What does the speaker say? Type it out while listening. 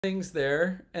things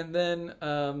there, and then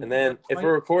And then if might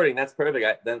we're recording, that's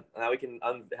perfect. Then now we can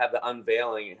have the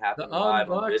unveiling the happening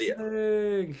live on video.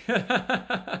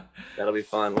 unboxing. That'll be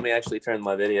fun. Let me actually turn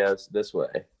my videos this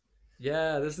way.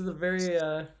 Yeah, this is the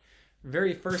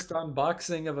very first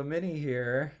unboxing of a mini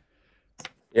here.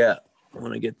 Yeah, I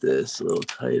want to get this a little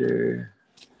tighter.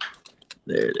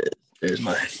 There it is. There's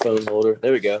my phone holder.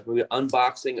 There we go. We got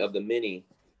unboxing of the mini.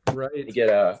 You Right. get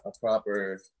a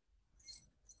proper.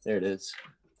 There it is.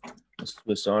 A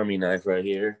Swiss Army knife right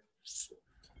here.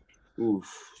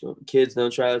 Oof. So kids,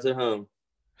 don't try this at home.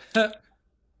 All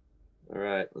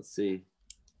right, let's see.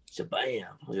 Shabam.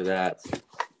 Look at that.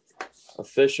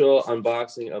 Official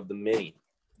unboxing of the mini.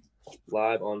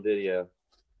 Live on video.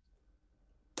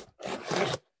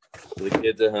 For the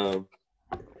kids at home.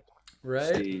 Let's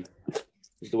Right. see. This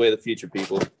is the way of the future,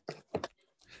 people.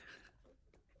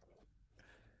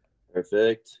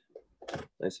 Perfect.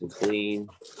 Nice and clean.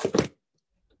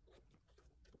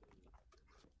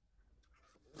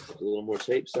 There's a little more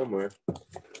tape somewhere.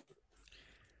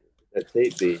 That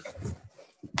tape be.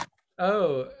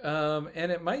 Oh,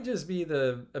 and it might just be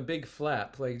a big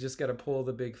flap. Like, just got to pull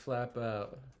the big flap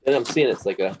out. And I'm seeing it's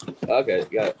like a. Okay,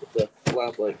 you got the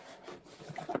flap like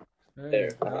There there.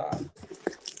 you go.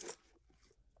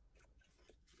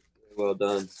 Well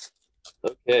done.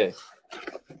 Okay.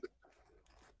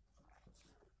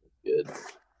 Good.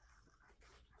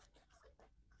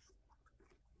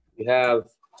 We have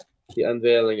the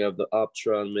unveiling of the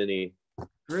Optron Mini.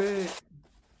 Great.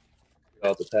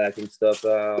 Got the packing stuff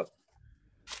out.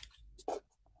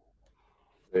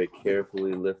 Very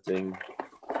carefully lifting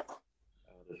out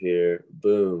of here.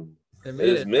 Boom. It It made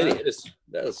is it, mini. huh? It is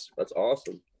that's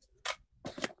awesome.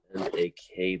 And a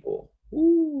cable.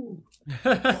 Woo.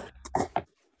 All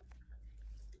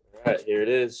right, here it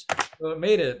is. Well, it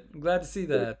made it. I'm glad to see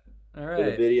For the, that. All for the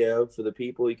right. video, for the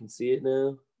people, you can see it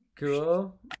now.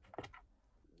 Cool.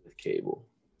 With cable.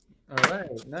 All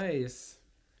right. Nice.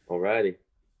 All righty.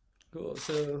 Cool.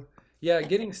 So, yeah,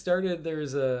 getting started,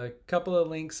 there's a couple of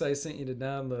links I sent you to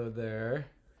download there.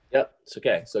 Yep, it's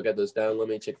okay. So I got those down. Let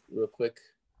me check real quick.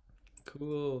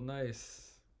 Cool.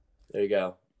 Nice. There you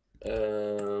go.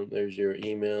 There's your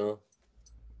email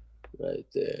right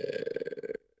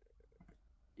there.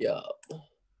 Yup.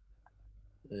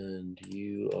 And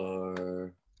you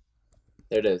are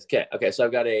there it is. Okay. So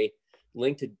I've got a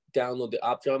link to download the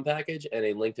Optron package and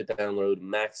a link to download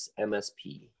Max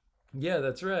MSP. Yeah,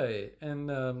 that's right. And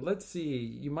let's see,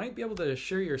 you might be able to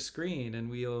share your screen and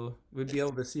we'd be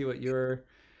able to see what your.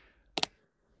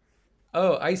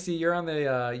 Oh, I see. You're on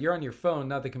your phone,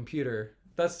 not the computer.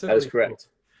 That's That is totally cool. correct.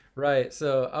 Right.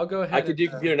 So I'll go I ahead could and do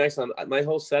computer next time. My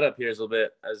whole setup here is a little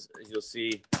bit, as you'll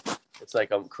see, it's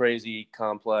like a crazy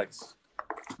complex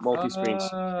multi-screen.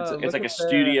 It's look like a at that.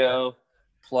 studio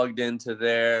plugged into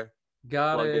there,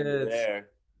 Got plugged into it. there.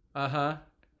 Uh-huh.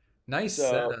 Nice So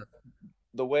setup.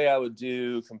 the way I would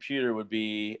do computer would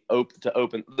be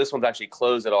open. This one's actually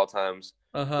closed at all times,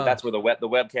 but Uh-huh. that's where the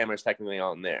web camera is technically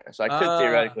on there. So Ah,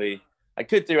 I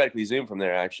could theoretically zoom from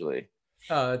there actually.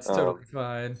 oh, it's Um, totally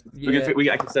fine. we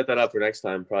Yeah. I can set that up for next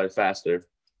time, probably faster.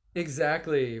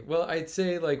 Exactly. Well, I'd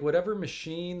say like whatever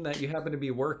machine that you happen to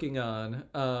be working on,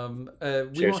 we Share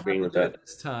won't have screen to with do that. it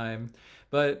this time.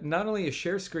 But not only is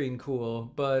share screen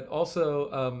cool, but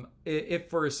also if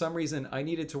for some reason I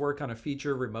needed to work on a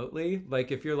feature remotely,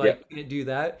 like if you're Yep. like can't do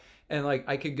that, and like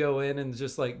I could go in and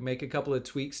just like make a couple of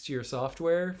tweaks to your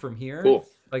software from here, Cool.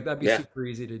 like that'd be Yeah. super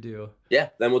easy to do. Yeah.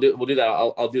 Then we'll do that.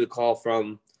 I'll do the call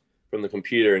from the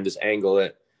computer and just angle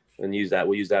it and use that.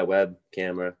 We'll use that web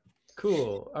camera.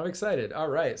 Cool. I'm excited. All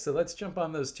right, so let's jump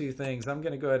on those two things. I'm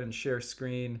gonna go ahead and share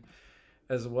screen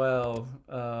as well,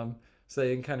 so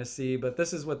you can kind of see. But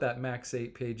this is what that Max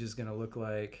 8 page is going to look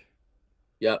like.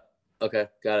 Yep. Okay.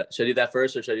 Got it. Should I do that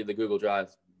first or should I do the Google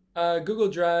Drive? Google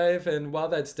Drive, and while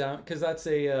that's down, because that's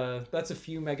a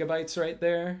few megabytes right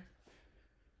there.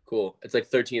 Cool. It's like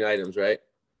 13 items, right?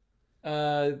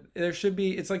 There should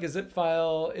be. It's like a zip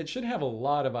file. It should have a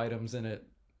lot of items in it,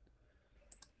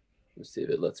 Let's see if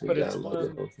it lets me but it's download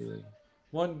the whole thing.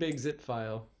 one big zip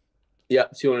file. Yeah,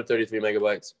 233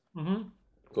 megabytes. Mm-hmm.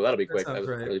 Cool. That'll be That quick. sounds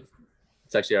right.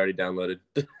 It's actually already downloaded.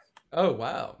 Oh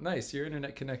wow, nice. Your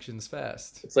internet connection's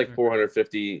fast. It's like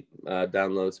 450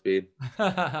 download speed.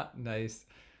 Nice.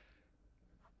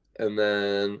 And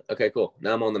then, okay, cool.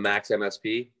 Now I'm on the Max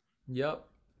MSP, Yep.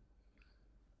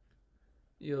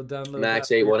 You'll download that Max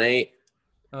for your 818,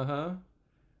 uh-huh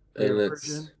for your and it's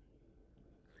version.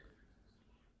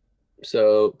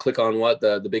 so click on what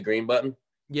the big green button.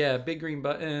 Yeah, big green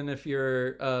button if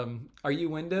you're are you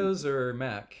Windows or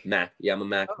Mac? Mac. Yeah, I'm a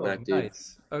Mac Oh, dude.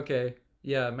 nice. Okay.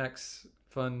 Yeah, Mac's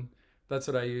fun. That's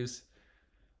what I use.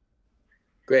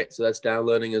 Great. So that's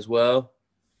downloading as well.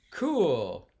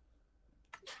 Cool.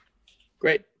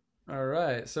 Great. All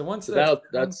right. So once So that's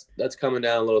that done, that's coming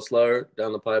down a little slower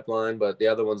down the pipeline, but the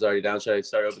other one's already down. Should I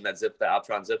start opening that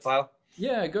Optron zip file?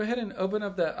 yeah, go ahead and open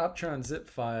up that Optron zip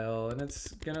file, and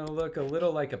it's gonna look a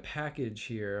little like a package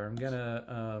here. I'm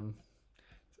gonna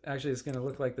actually it's gonna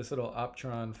look like this little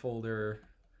Optron folder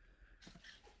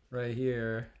right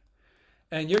here.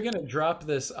 And you're going to drop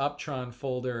this Optron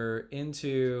folder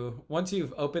into, once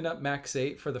you've opened up Max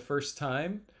 8 for the first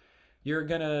time, you're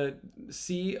going to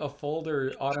see a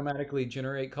folder automatically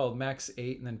generate called Max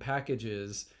 8 and then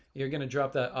packages. You're going to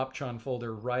drop that Optron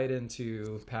folder right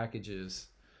into packages.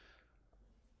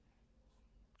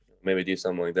 Maybe do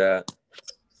something like that.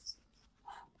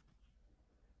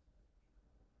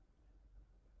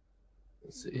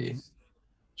 Let's see.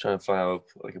 Trying to find out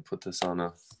if I can put this on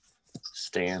a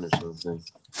stand or something.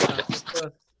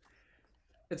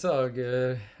 It's all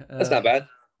good. That's not bad.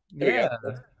 There Yeah.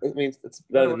 we go. That means it's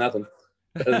better than nothing.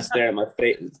 Better than staring at my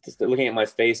face. Just looking at my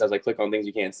face as I click on things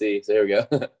you can't see. So here we go.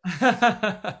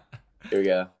 Here we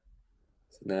go.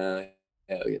 So now,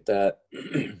 yeah, we get that.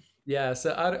 Yeah,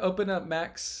 so I'd open up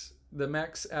the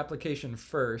Max application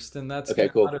first, and that's Okay, going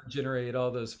to cool. auto-generate all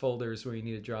those folders where you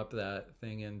need to drop that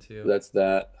thing into. That's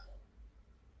that.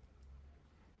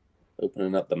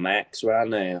 Opening up the Max right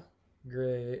now.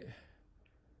 Great.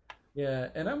 Yeah,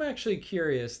 and I'm actually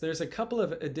curious. There's a couple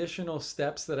of additional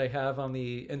steps that I have on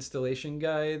the installation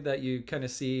guide that you kind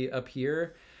of see up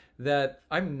here that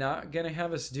I'm not going to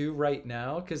have us do right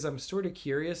now because I'm sort of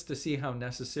curious to see how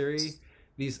necessary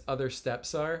these other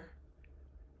steps are.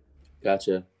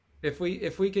 Gotcha. If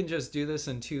we can just do this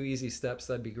in 2 easy steps,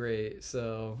 that'd be great.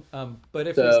 So, but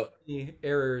if we So see any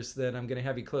errors, then I'm gonna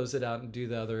have you close it out and do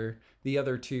the other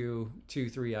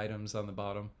three items on the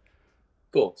bottom.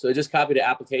 cool. So I just copied the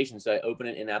application. So I open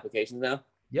it in applications now.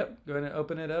 Yep, go ahead and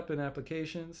open it up in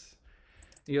applications.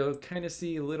 You'll kind of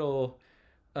see a little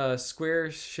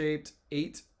square-shaped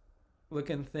 8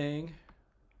 looking thing.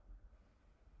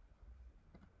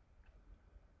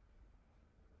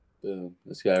 Boom.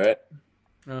 This guy, right?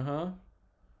 Uh-huh.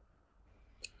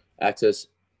 Access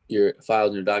your files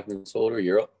in your documents folder.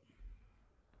 You're up.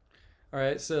 All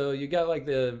right, so you got like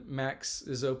the Max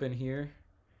is open here.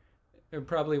 It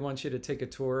probably wants you to take a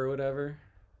tour or whatever.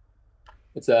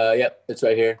 It's yep, it's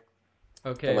right here.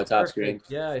 Okay, on my top perfect. screen.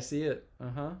 Yeah, I see it.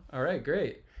 Uh-huh. All right,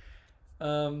 great.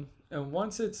 And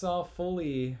once it's all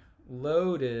fully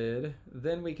loaded,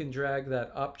 then we can drag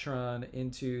that Optron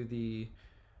into the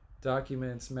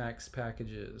Documents Max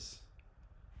packages.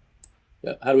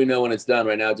 Yep. How do we know when it's done?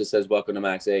 Right now it just says welcome to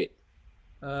Max 8.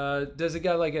 Does it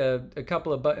got like a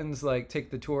couple of buttons like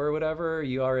take the tour or whatever?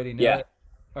 You already know Yeah. it?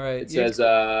 All right. It says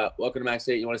welcome to Max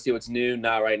 8. You want to see what's new?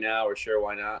 Not right now, or sure,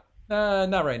 why not?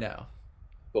 Not right now.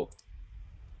 Cool.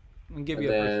 I'll give And you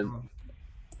a then, personal.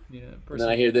 Yeah, and then personal.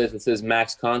 I hear this. It says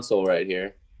Max Console right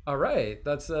here. All right,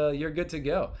 that's you're good to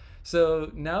go. So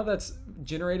now that's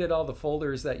generated all the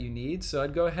folders that you need. So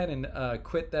I'd go ahead and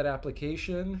quit that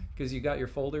application because you got your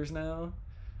folders now.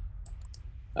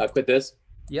 Quit this.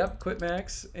 Yep, quit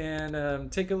Max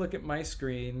and take a look at my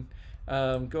screen.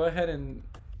 Go ahead and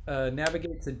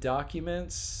navigate to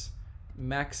Documents,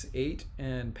 Max 8,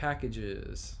 and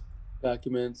Packages.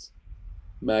 Documents,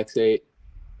 Max 8,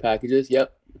 packages.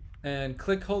 Yep. And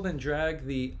click, hold, and drag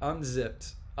the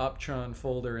unzipped Optron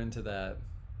folder into that.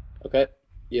 Okay.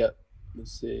 Yep.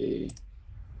 Let's see.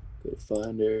 Go to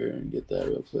Finder and get that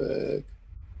real quick.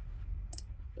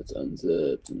 That's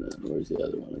unzipped. And then where's the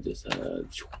other one I just had?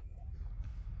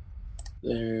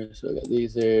 There. So I got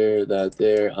these there, that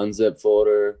there, unzip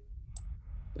folder,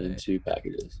 and 2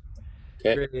 packages.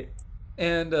 Okay. Great.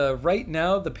 And right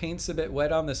now the paint's a bit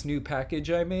wet on this new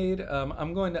package I made.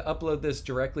 I'm going to upload this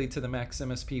directly to the Max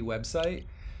MSP website.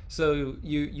 So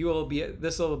you will be,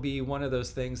 this will be one of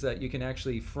those things that you can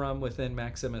actually from within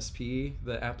Max MSP,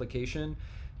 the application,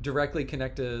 directly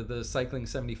connect to the Cycling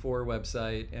 74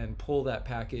 website and pull that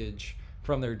package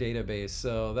from their database.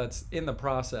 So that's in the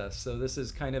process. So this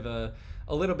is kind of a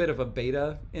little bit of a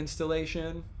beta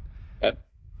installation, Okay.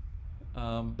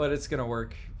 but it's going to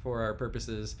work for our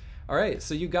purposes. All right,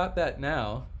 so you got that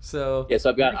now. So Yeah, so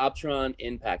I've got Optron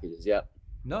in packages. Yep.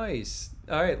 nice.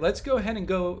 All right, let's go ahead and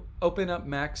go open up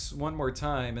Max one more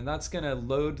time, and that's going to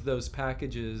load those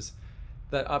packages,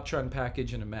 that Optron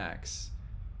package into Max.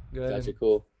 Go ahead. Gotcha,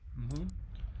 cool.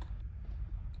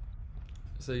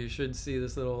 So you should see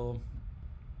this little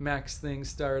Max thing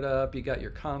start up. You got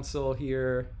your console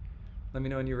here. Let me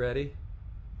know when you're ready.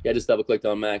 Yeah, I just double clicked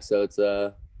on Max, so It's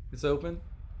open.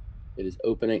 it is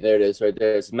opening. There it is, right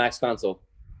there. It's Max Console.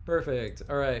 Perfect.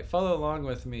 All right, follow along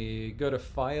with me. Go to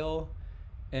File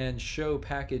and Show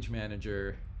Package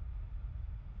Manager.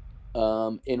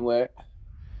 In where?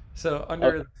 So Oh,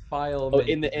 under the File oh,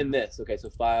 menu, in this. Okay, so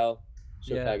file,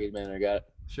 show yeah, package manager. Got it.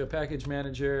 Show Package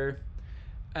Manager.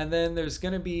 And then there's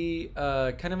going to be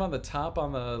kind of on the top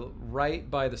on the right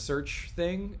by the search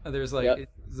thing, there's Yep. like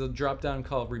the drop down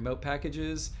called Remote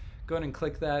Packages. Go ahead and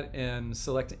click that and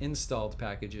select Installed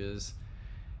Packages.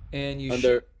 And you should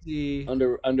Under see,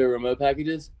 under remote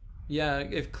packages, yeah,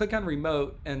 if click on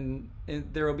Remote and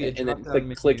there will be a and drop then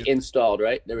down click menu. installed.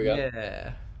 Right there we go.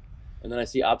 Yeah. And then I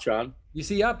see Optron. You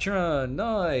see Optron.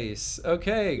 Nice.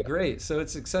 Okay, Yep. great. So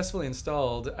it's successfully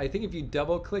installed. I think if you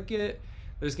double click it,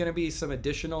 there's going to be some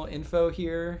additional info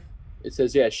here. It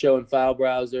says yeah, show in file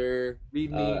browser,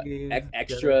 README.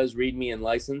 extras, readme, and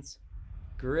license.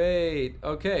 Great.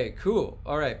 Okay, cool.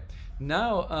 All right.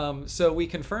 Now, so we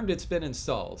confirmed it's been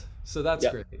installed. So that's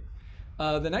Yep. great.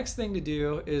 The next thing to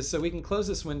do is so we can close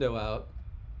this window out.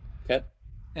 Okay.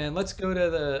 And let's go to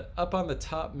the up on the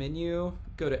top menu,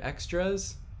 go to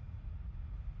extras.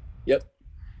 Yep.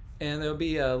 And there'll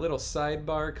be a little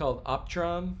sidebar called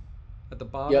Optron at the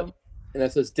Yep. bottom. And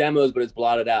that says demos, but it's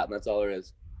blotted out, and that's all there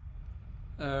is.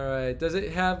 All right. Does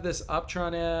it have this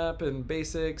Optron app and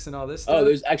basics and all this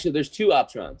Oh, stuff? there's two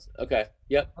Optrons. Okay.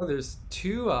 Yep. Oh, there's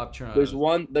two Optrons.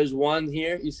 There's one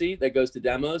here, you see, that goes to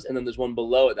demos, and then there's one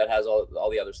below it that has all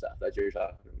the other stuff that you're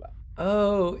talking about.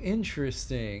 Oh,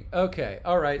 interesting. Okay.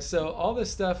 All right. So all this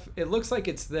stuff, it looks like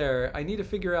it's there. I need to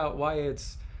figure out why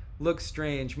it's looks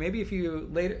strange. Maybe if you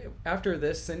later after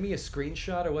this, send me a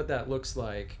screenshot of what that looks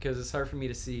like because it's hard for me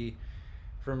to see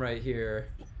from right here.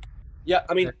 Yeah,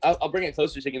 I mean, I'll bring it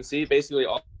closer so you can see. Basically,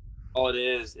 all it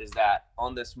is that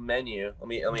on this menu, let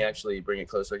me actually bring it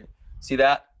closer. See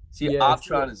that? See, Yeah,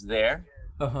 Optron is there,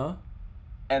 Uh-huh.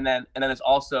 and then it's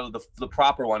also the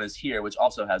proper one is here, which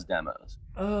also has demos.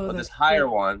 Oh, But that's this higher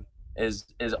cool. one is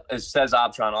says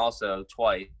Optron also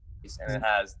twice, and it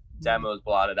has demos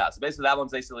blotted out. So basically, that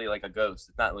one's basically like a ghost.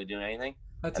 It's not really doing anything.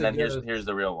 That's And a then good. here's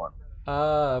the real one.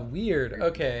 Weird.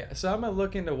 Okay, so I'm gonna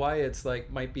look into why it's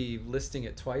like might be listing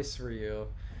it twice for you.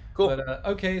 Cool. But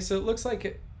okay, so it looks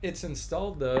like it's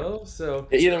installed though. So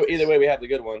Either way, we have the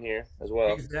good one here as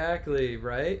well. exactly,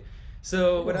 right?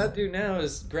 So what I'd do now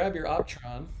is grab your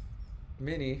Optron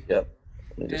Mini Yep.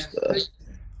 Let me and just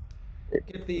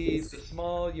get the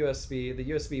small USB, the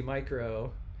USB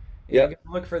micro. And you're Yep.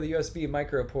 gonna look for the USB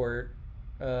micro port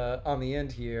on the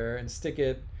end here and stick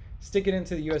it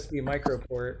into the USB micro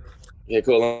port. Yeah,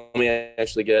 cool. Let me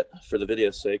actually get, for the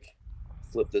video's sake,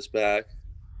 flip this back.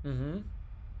 Mm-hmm.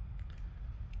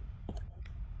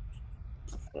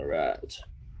 All right.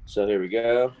 So here we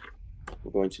go.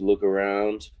 We're going to look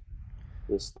around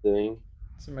this thing,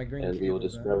 So my green and we will cable there.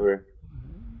 discover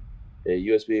a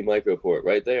USB micro port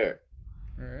right there,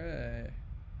 All right.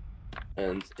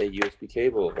 and a USB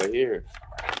cable right here.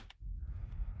 I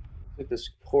think this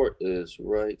port is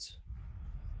right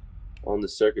on the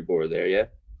circuit board there, yeah?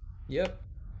 Yep.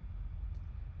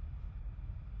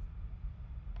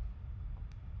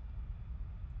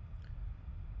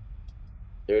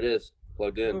 There it is,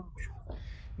 plugged in.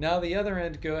 Now the other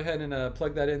end, go ahead and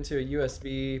plug that into a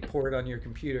USB port on your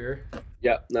computer.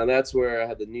 Yeah, now that's where I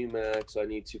have the new Mac, so I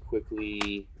need to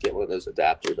quickly get one of those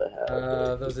adapters I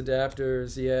have. Those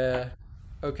adapters, yeah.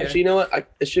 Okay. Actually, you know what? I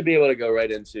should be able to go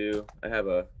right into. I have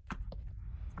one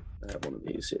of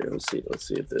these here. Let's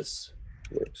see if this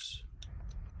works.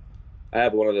 I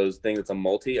have one of those things that's a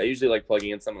multi. I usually like plugging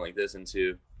in something like this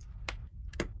into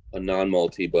a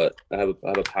non-multi, but I have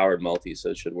a powered multi, so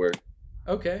it should work.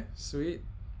 Okay, sweet.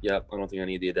 Yep, I don't think I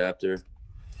need the adapter.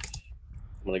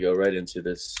 I'm gonna go right into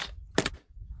this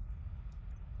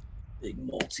big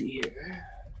multi here.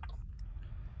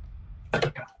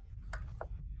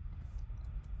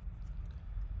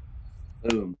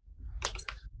 Boom.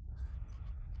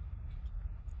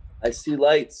 I see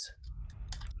lights.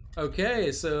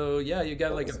 Okay, so yeah, you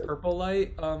got like a purple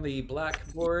light on the black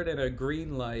board and a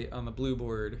green light on the blue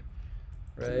board,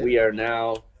 right? We are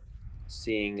now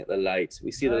seeing the lights.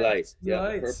 We see the lights. Yeah,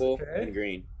 Lights, purple okay. and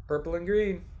green. Purple and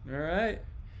green. All right.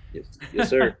 Yes,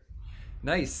 sir.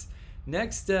 Nice.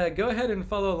 Next, go ahead and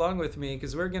follow along with me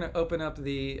because we're gonna open up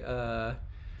the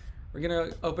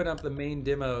main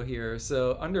demo here.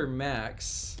 So under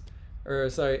Max, or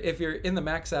sorry, if you're in the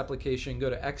Max application, go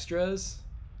to Extras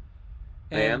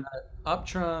and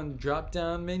Optron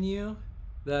drop-down menu.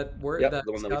 That word. Yep, that's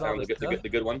the one that we got all found, the stuff. the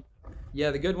good one.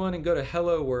 Yeah, the good one, and go to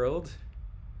Hello World.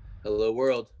 Hello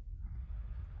world.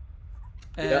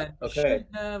 And Yeah, it okay. should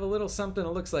have a little something that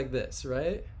looks like this,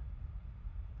 right?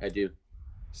 I do.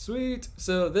 Sweet.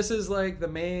 So this is like the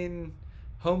main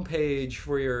homepage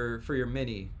for your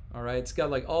Mini. All right, it's got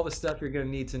like all the stuff you're going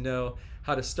to need to know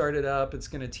how to start it up. It's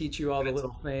going to teach you all the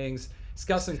little things. It's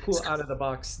got some cool out of the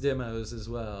box demos as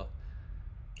well.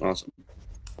 Awesome.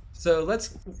 So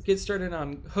let's get started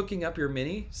on hooking up your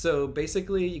Mini. So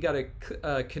basically, you got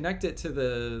to connect it to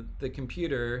the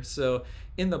computer. So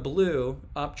in the blue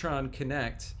Optron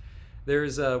Connect,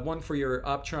 there's one for your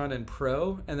Optron and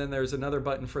Pro, and then there's another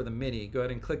button for the Mini. Go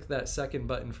ahead and click that second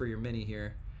button for your Mini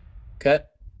here. Okay.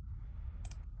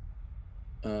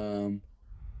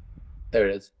 There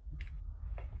it is.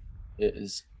 It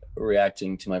is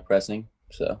reacting to my pressing.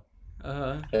 So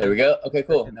there we go. Okay,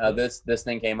 cool. Now this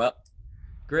thing came up.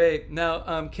 Great.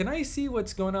 Now, can I see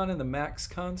what's going on in the Max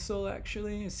console,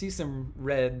 actually? I see some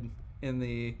red in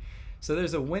the... So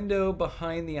there's a window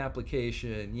behind the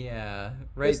application. Yeah,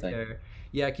 right there.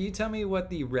 Yeah, can you tell me what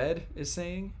the red is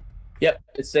saying? Yep,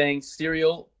 it's saying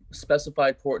serial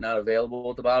specified port not available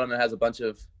at the bottom. It has a bunch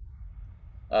of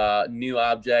new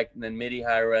object, and then MIDI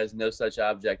high res, no such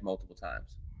object multiple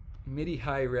times. MIDI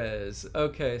high res.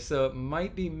 Okay, so it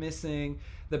might be missing...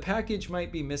 The package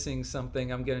might be missing something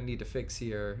I'm going to need to fix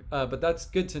here, but that's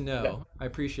good to know. Yeah. I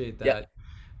appreciate that.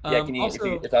 Yeah, can you,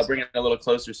 also, if I'll bring it a little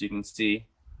closer so you can see.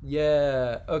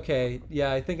 Yeah, okay.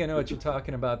 Yeah, I think I know what you're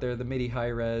talking about there, the MIDI high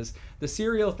res. The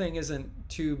serial thing isn't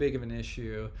too big of an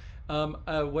issue.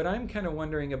 What I'm kind of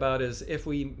wondering about is if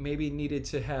we maybe needed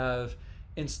to have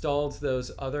installed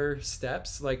those other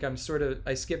steps. Like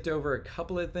I skipped over a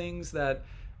couple of things that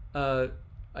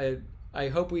I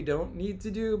hope we don't need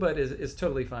to do, but it's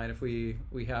totally fine if we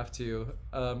have to.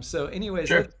 So anyways,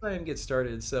 sure. Let's try and get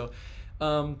started. So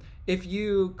if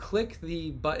you click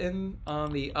the button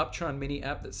on the Optron Mini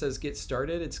app that says Get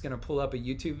Started, it's going to pull up a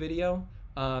YouTube video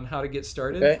on how to get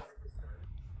started. Okay.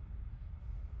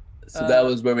 So that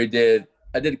was where I did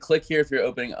click here if you're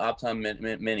opening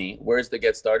Optron Mini. Where's the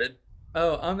Get Started?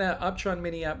 Oh, on that Optron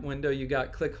Mini app window, you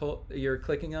got you're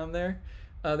clicking on there.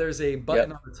 There's a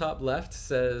button on the top left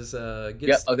says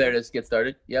Get Started. Oh, there it is. Get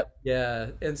Started. Yep. Yeah.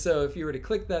 And so if you were to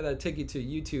click that, that'd take you to a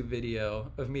YouTube video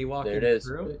of me walking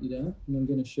through. You know, and I'm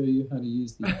going to show you how to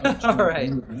use the Optron. All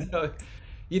right. So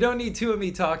you don't need two of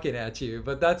me talking at you,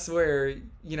 but that's where,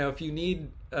 you know, if you need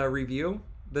a review,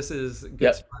 this is a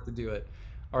good spot to do it.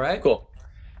 All right. Cool.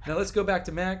 Now let's go back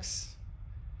to Max.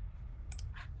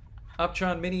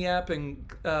 Optron Mini app,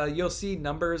 and you'll see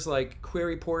numbers like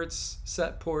query ports,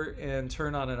 set port, and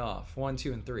turn on and off, 1,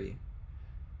 2, and 3.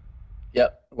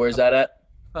 Yep. Where's that at?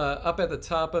 Up at the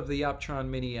top of the Optron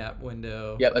Mini app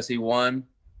window. Yep, I see 1,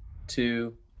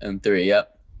 2, and 3.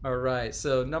 Yep. All right.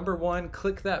 So number 1,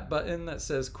 click that button that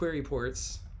says query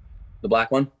ports. The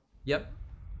black one? Yep.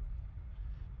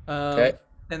 Okay.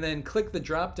 And then click the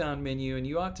drop-down menu, and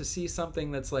you ought to see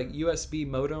something that's like USB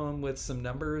modem with some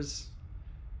numbers.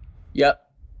 Yep.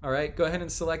 All right, go ahead and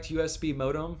select USB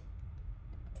modem.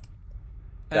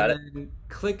 Got and then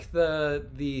click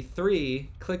the 3,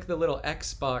 click the little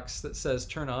X box that says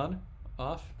turn on,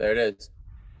 off. There it is.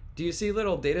 Do you see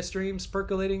little data streams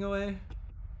percolating away?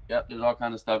 Yep, there's all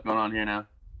kind of stuff going on here now.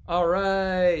 All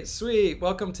right, sweet.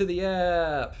 Welcome to the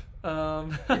app.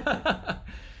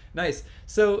 Nice.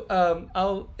 So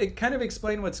I'll kind of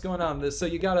explain what's going on. So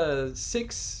you got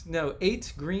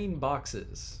 8 green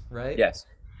boxes, right? Yes.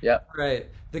 Yep. Right.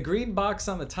 The green box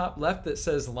on the top left that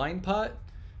says line pot.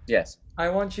 Yes. I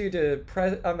want you to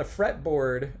press on the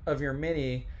fretboard of your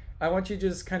Mini. I want you to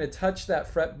just kind of touch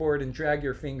that fretboard and drag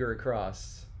your finger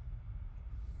across.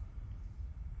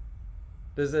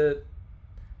 Does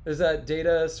that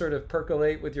data sort of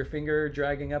percolate with your finger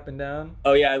dragging up and down?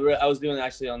 Oh yeah, I was doing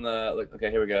actually on the look. Okay,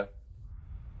 here we go.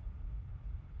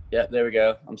 Yeah, there we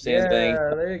go. I'm seeing things.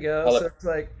 Yeah, there you go. So it's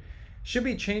like should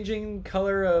be changing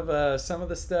color of some of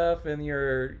the stuff in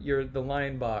the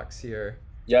line box here.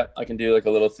 Yeah, I can do like a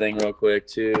little thing real quick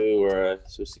too, where I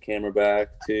switch the camera back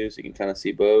too, so you can kind of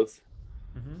see both.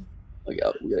 Mm-hmm.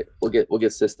 We'll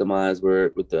get systemized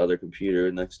with the other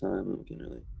computer next time. We can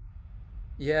really.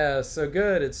 Yeah, so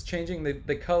good. It's changing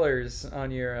the colors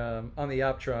on your on the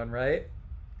Optron, right?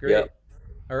 Great. Yep.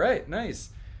 All right, nice.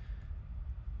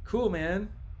 Cool, man.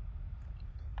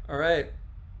 All right.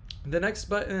 The next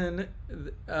button,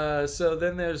 so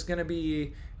then there's going to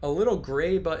be a little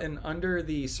gray button under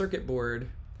the circuit board.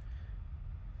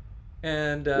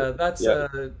 And that's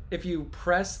if you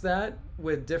press that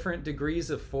with different degrees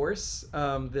of force,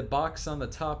 the box on the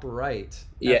top right.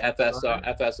 Yeah,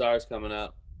 FSR is coming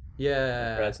up.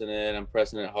 Yeah. I'm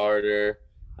pressing it harder.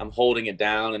 I'm holding it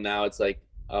down, and now it's like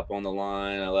up on the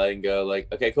line. I let it go. Like,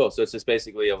 okay, cool. So it's just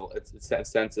basically it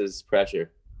senses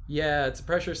pressure. Yeah, it's a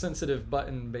pressure sensitive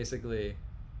button basically.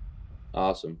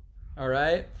 Awesome. All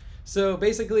right. So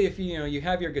basically, if you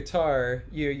have your guitar,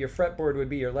 your fretboard would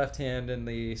be your left hand, and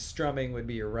the strumming would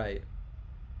be your right.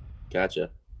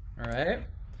 Gotcha. All right.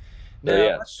 So Now,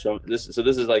 yeah, this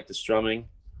is like the strumming,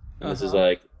 and this is uh-huh.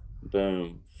 like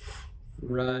boom.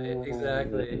 Right,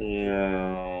 exactly.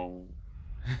 Yeah.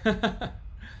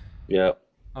 Yep.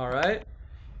 All right.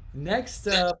 Next,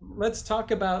 let's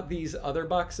talk about these other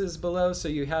boxes below. So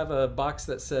you have a box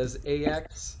that says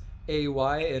AX,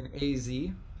 AY, and AZ.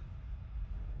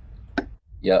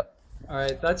 Yep. All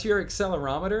right, that's your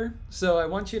accelerometer. So I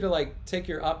want you to like take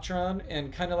your Optron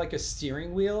and kind of like a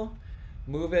steering wheel,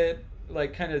 move it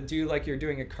like kind of do like you're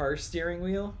doing a car steering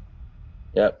wheel.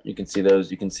 Yep. You can see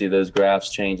those. You can see those graphs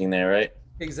changing there, right?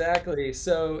 Exactly.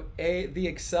 So the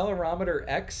accelerometer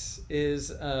X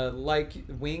is like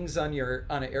wings on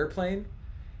an airplane,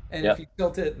 and if Yep. you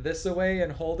tilt it this away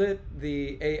and hold it,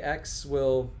 the AX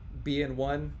will be in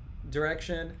one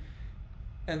direction,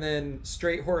 and then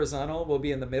straight horizontal will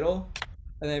be in the middle,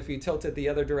 and then if you tilt it the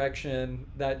other direction,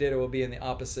 that data will be in the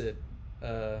opposite.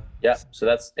 Uh, Yep. So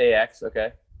that's AX.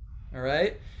 Okay. all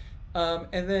right.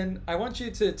 And then I want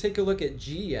you to take a look at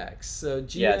GX. So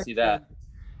Yeah, I GX see that.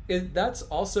 that's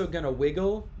also going to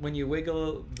wiggle when you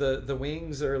wiggle the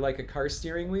wings or like a car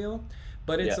steering wheel,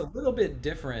 but it's a Yep. little bit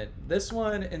different. This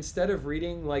one, instead of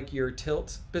reading like your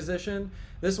tilt position,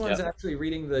 this one's Yep. actually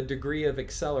reading the degree of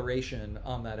acceleration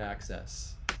on that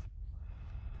axis.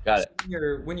 Got So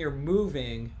it. when you're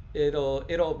moving, it'll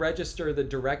register the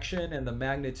direction and the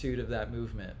magnitude of that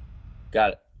movement.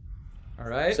 Got it. All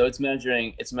right? So it's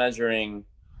measuring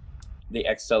the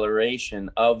acceleration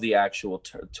of the actual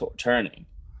turning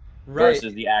Right.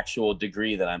 versus the actual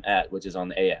degree that I'm at, which is on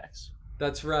the AX.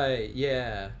 That's right.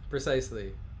 Yeah,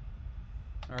 precisely.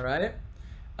 All right.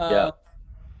 Yeah. Uh,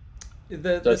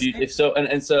 the So the same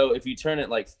if you turn it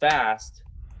like fast,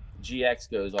 GX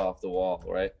goes off the wall,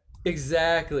 right?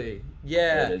 Exactly.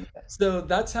 There Yeah. it is. So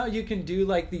that's how you can do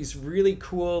like these really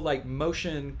cool like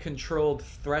motion controlled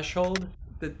threshold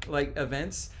that like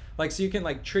events. Like so you can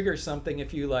like trigger something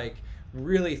if you like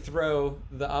really throw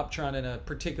the Optron in a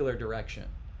particular direction.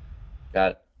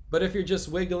 Got it. But if you're just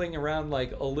wiggling around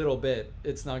like a little bit,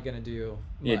 it's not going to do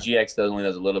Yeah, much. GX only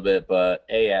does a little bit, but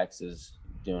AX is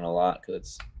doing a lot because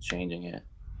it's changing it.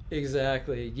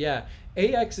 Exactly. Yeah.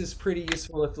 AX is pretty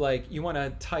useful if like you want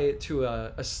to tie it to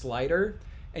a slider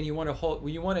and you want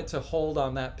it to hold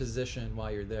on that position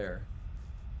while you're there.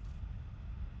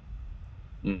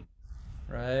 Mm.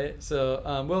 Right. So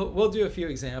we'll do a few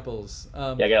examples.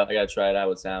 Yeah, I gotta try it out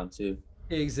with sound too.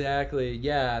 Exactly.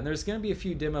 Yeah. And there's going to be a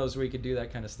few demos where you could do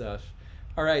that kind of stuff.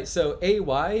 All right. So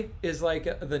AY is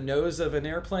like the nose of an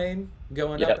airplane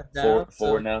going up Yep, and down.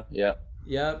 forward So now. Yep.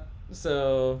 yep.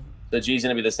 So So G's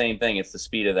gonna be the same thing. It's the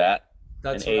speed of that,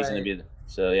 and that's A is gonna right. be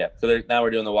so yeah. So now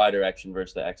we're doing the Y direction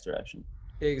versus the X direction.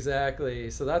 Exactly.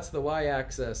 So that's the Y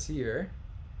axis here.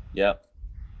 Yep.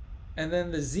 And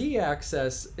then the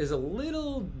z-axis is a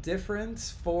little different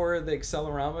for the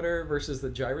accelerometer versus the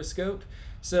gyroscope.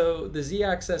 So the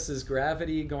z-axis is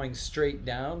gravity going straight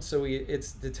down, so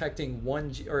it's detecting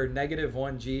 1g or negative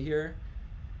 1g here.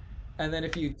 And then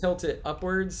if you tilt it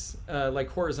upwards, like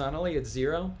horizontally, it's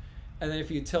 0. And then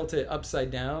if you tilt it upside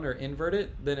down or invert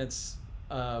it, then it's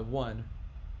 1.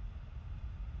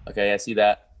 Okay, I see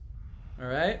that. All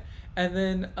right. And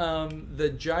then the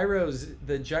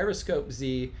gyroscope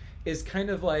Z is kind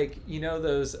of like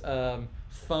those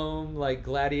foam like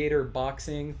gladiator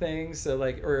boxing things. So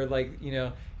like or like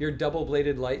your double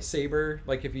bladed lightsaber.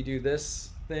 Like if you do this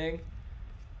thing,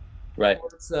 Right.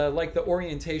 it's like the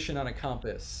orientation on a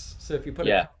compass. So if you put a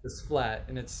Yeah. compass flat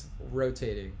and it's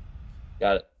rotating.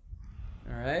 Got it.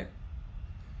 All right.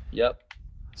 Yep.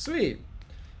 Sweet.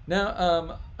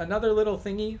 Now, another little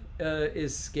thingy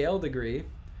is scale degree.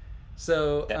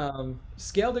 So Okay.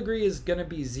 scale degree is going to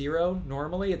be 0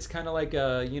 normally. It's kind of like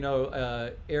a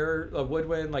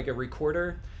woodwind, like a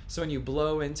recorder. So when you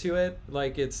blow into it,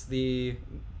 like it's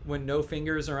when no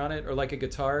fingers are on it, or like a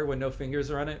guitar when no fingers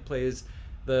are on it, plays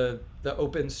the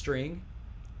open string,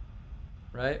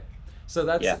 right? So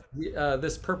that's Yeah.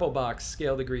 this purple box,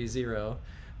 scale degree 0.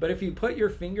 But if you put your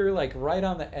finger like right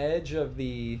on the edge of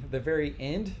the very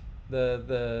end,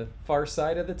 the far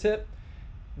side of the tip,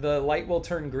 the light will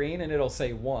turn green and it'll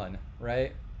say 1,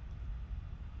 right?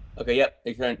 Okay. Yep.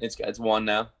 It's 1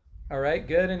 now. All right,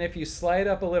 good. And if you slide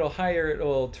up a little higher, it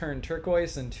will turn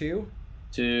turquoise and 2.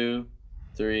 2,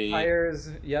 3, Higher's,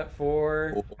 yep,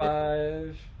 4, 4,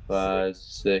 5, 6, 5,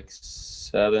 6,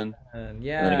 7, and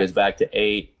and then it yeah, goes back to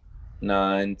 8,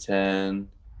 9, 10,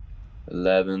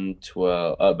 11,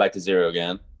 12. Oh, back to 0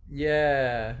 again.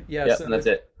 yeah, yeah. Yep, So and that's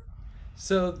it.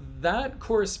 So that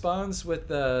corresponds with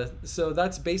the, so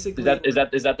that's Is basically, that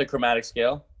the chromatic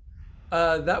scale?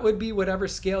 that would be whatever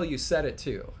scale you set it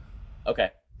to.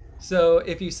 Okay. So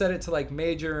if you set it to like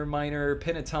major, minor,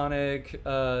 pentatonic,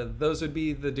 those would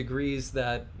be the degrees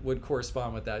that would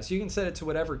correspond with that. So you can set it to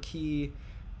whatever key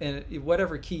and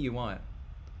whatever key you want.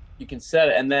 You can set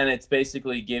it, and then it's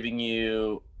basically giving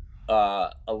you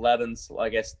 11, I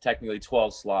guess technically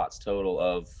 12 slots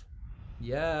total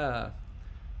Yeah,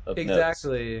 of notes.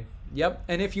 exactly. Yep.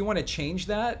 And if you want to change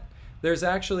that, there's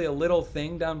actually a little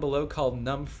thing down below called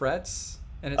num frets,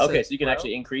 and it Okay, says so you can 12.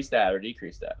 actually increase that or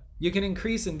decrease that. You can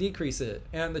increase and decrease it.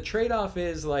 And the trade-off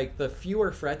is like the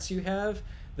fewer frets you have,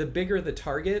 the bigger the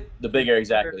target, The bigger,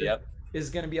 exactly. harder Yep.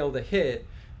 is going to be able to hit. Yep.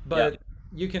 But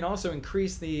you can also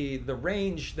increase the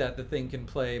range that the thing can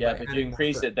play by Yep. If you adding more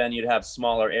increase frets. it, then you'd have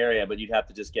smaller area, but you'd have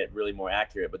to just get really more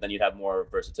accurate. But then you'd have more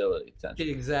versatility potentially.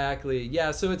 Exactly.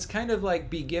 Yeah, so it's kind of like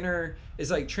beginner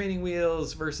is like training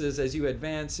wheels versus as you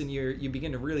advance and you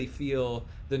begin to really feel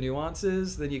the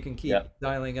nuances, then you can keep Yep.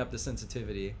 dialing up the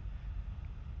sensitivity.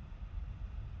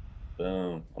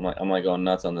 Boom. I'm like going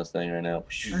nuts on this thing right now.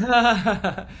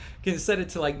 Can set it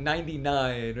to like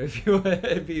 99 if you want.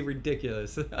 It'd be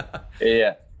ridiculous.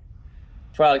 Yeah.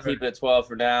 Probably keep it at 12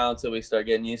 for now until we start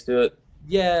getting used to it.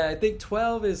 Yeah, I think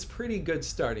 12 is pretty good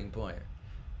starting point.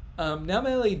 Now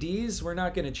LEDs, we're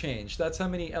not going to change. That's how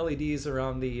many LEDs are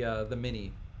on the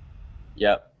Mini.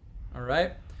 Yep. All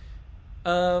right.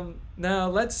 Now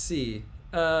let's see.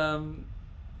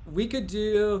 We could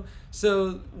do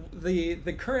so. The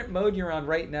current mode you're on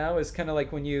right now is kind of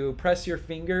like when you press your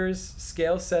fingers,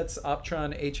 scale sets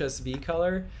Optron HSV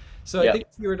color. So I Yep. think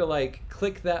if you were to like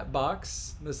click that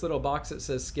box, this little box that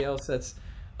says scale sets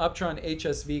Optron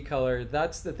HSV color,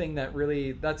 that's the thing that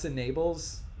really that's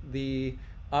enables the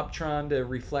Optron to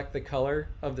reflect the color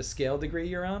of the scale degree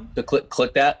you're on. So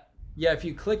click that. Yeah, if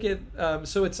you click it,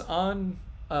 so it's on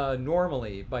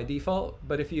normally by default,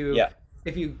 but Yeah.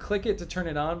 if you click it to turn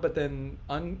it on, but then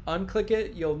unclick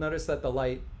it, you'll notice that the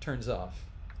light turns off.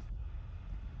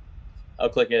 I'll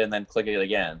click it and then click it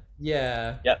again.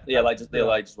 Yeah. Yep. Yeah. The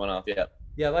light just went off. Yep.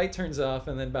 Yeah, light turns off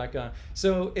and then back on.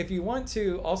 So if you want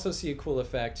to also see a cool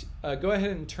effect, go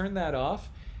ahead and turn that off,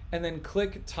 and then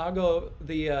click toggle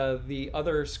the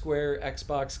other square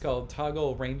Xbox called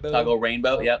toggle rainbow. Toggle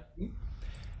rainbow. Yep.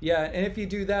 Yeah, and if you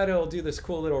do that, it'll do this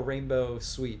cool little rainbow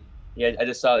sweep. Yeah. I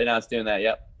just saw it. Now it's doing that.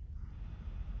 Yep.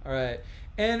 All right.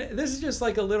 And this is just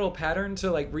like a little pattern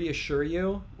to like reassure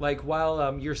you, like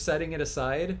while you're setting it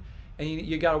aside and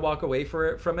you got to walk away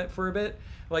from it for a bit.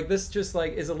 Like this just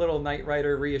like is a little Knight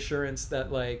Rider reassurance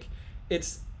that like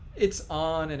it's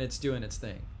on and it's doing its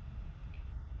thing.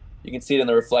 You can see it in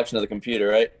the reflection of the computer,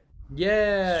 right?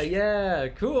 Yeah, yeah,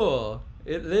 cool.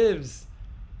 It lives.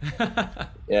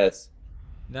 Yes.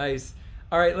 Nice.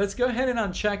 All right, let's go ahead and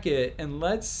uncheck it and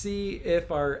let's see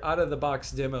if our out of the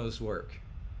box demos work.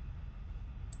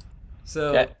 So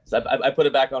Okay. So I put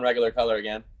it back on regular color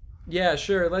again. yeah,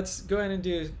 sure. Let's go ahead and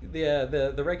do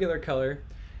the regular color,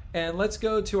 and let's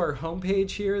go to our home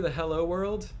page here, the Hello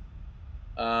World.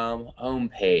 Home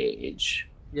page.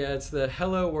 Yeah, it's the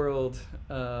Hello World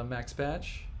Max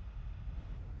Patch.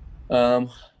 Um.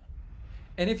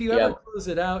 And if you Yeah. ever close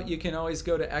it out, you can always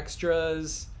go to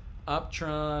Extras,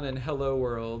 Optron, and Hello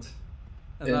World.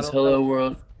 And It's Hello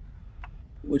World.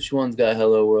 Which one's got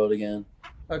Hello World again?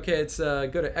 Okay, it's go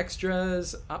to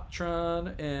Extras,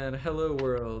 Optron, and Hello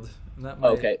World. And that might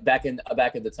Okay, back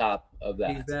at the top of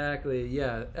that. exactly,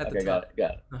 yeah, at the Okay, top.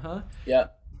 got it. Uh-huh. Yeah.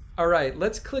 All right,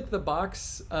 let's click the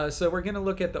box. So we're going to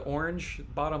look at the orange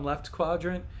bottom left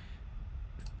quadrant.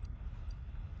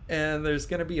 And there's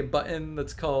going to be a button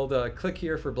that's called click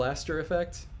here for blaster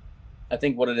effect. I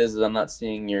think what it is I'm not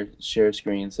seeing your share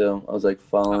screen, so I was like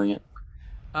following it.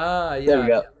 Ah, yeah. There we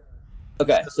go.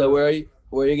 Okay, so where are you?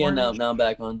 Where are you again? Orange. Now I'm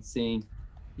back on seeing.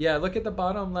 Yeah, look at the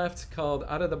bottom left called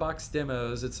out of the box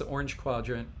demos. It's the orange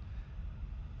quadrant.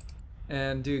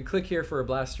 And do click here for a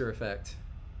blaster effect.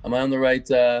 Am I on the right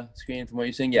screen from what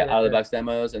you're seeing? Yeah, Yeah. out of the box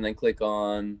demos, and then click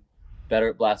on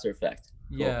better blaster effect.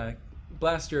 Cool. Yeah,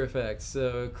 blaster effect.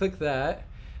 So click that.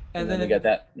 And then we got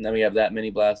that. And then we have that mini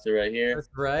blaster right here. That's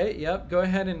right. Yep. Go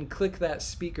ahead and click that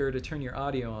speaker to turn your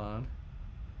audio on.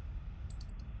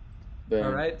 Boom.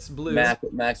 All right, it's blue.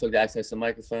 Max looked to access the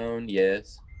microphone.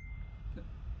 Yes.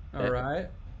 All right.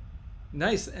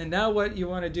 Nice. And now what you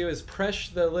want to do is press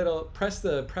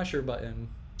the pressure button.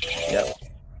 Yep.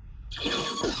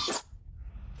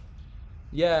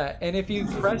 Yeah, and if you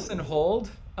press and hold,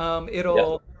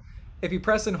 if you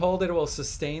press and hold, it will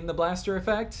sustain the blaster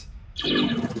effect.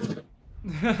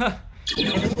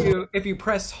 And if you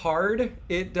press hard,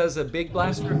 it does a big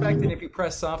blaster effect, and if you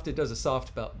press soft, it does a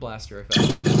soft blaster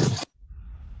effect.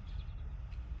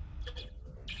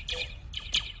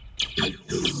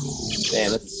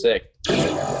 Damn, that's sick.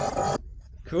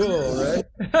 Cool, right?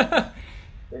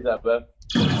 Thanks, up, bud.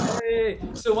 Hey,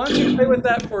 so why don't you play with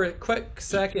that for a quick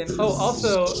second? Oh,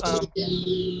 also,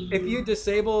 if you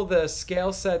disable the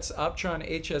scale sets Optron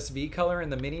HSV color in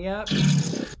the mini app,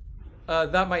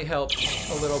 that might help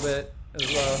a little bit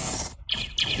as well.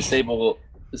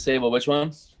 Disable which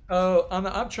one? Oh, on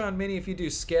the Optron Mini, if you do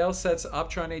scale sets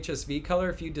Optron HSV color,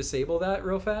 if you disable that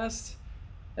real fast.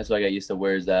 That's what I got used to.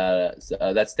 Where's that?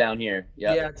 That's down here.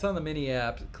 Yep. Yeah, it's on the mini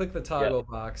app. Click the toggle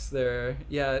box there.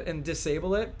 Yeah, and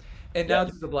disable it. And now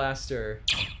do the blaster.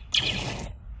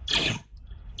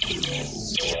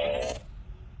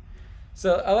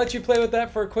 So I'll let you play with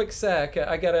that for a quick sec.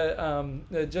 I gotta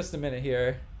just a minute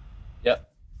here. Yep.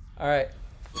 All right.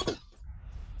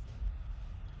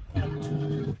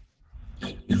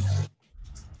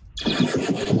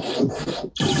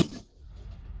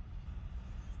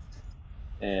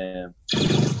 And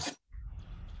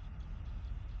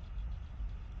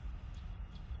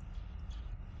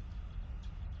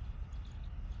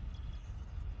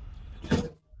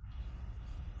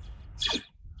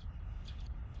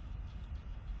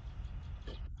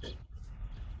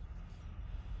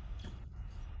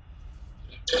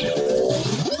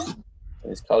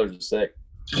these colors are sick.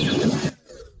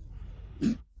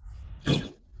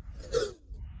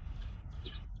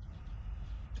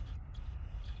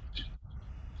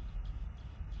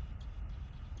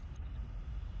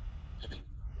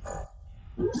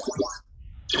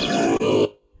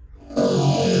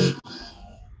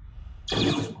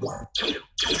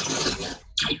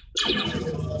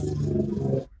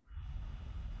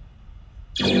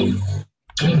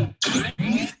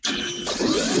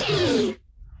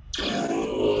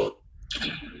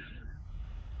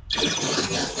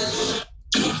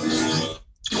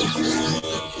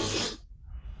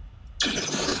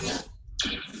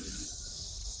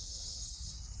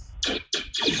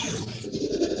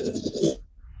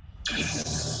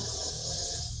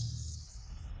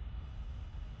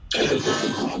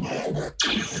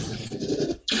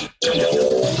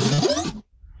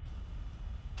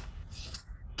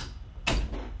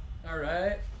 All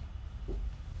right.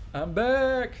 I'm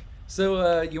back.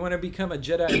 So you want to become a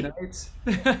Jedi Knight?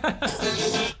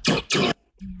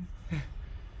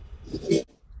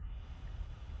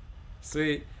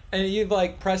 Sweet. And you've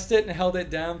like pressed it and held it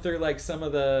down through like some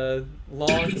of the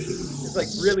long, it's like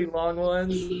really long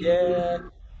ones. Yeah.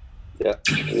 Yeah.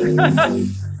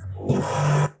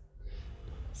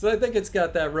 So I think it's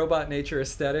got that robot nature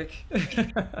aesthetic.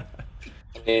 I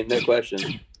mean, no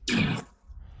question.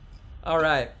 All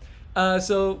right.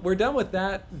 So we're done with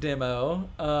that demo.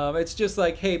 It's just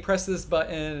like, hey, press this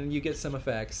button and you get some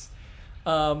effects.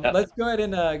 Let's go ahead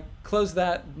and close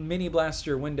that mini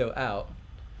blaster window out.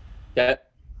 Okay.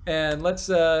 And let's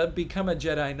become a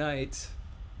Jedi Knight.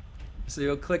 So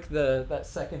you'll click that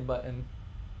second button.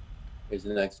 Here's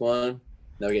the next one.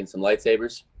 Now we're getting some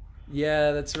lightsabers.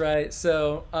 Yeah, that's right.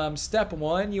 So step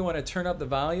one, you want to turn up the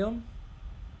volume.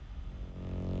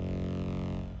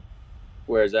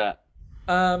 Where's that?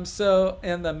 So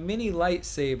in the mini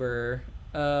lightsaber,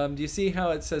 do you see how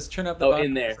it says turn up the volume?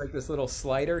 In there. It's like this little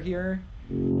slider here.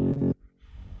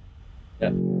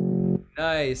 Yep.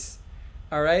 Nice.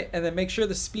 All right, and then make sure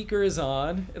the speaker is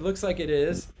on. It looks like it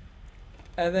is.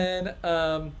 And then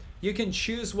you can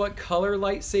choose what color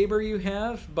lightsaber you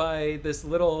have by this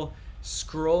little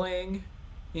scrolling.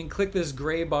 You can click this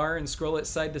gray bar and scroll it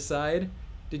side to side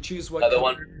to choose what The color.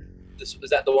 one. Is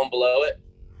that the one below it?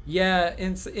 Yeah,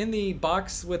 in the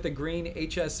box with the green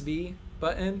HSV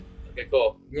button. Okay,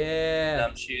 cool. Yeah. And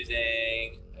I'm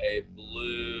choosing a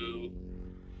blue,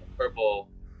 purple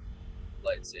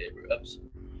lightsaber. Oops.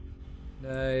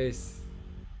 Nice.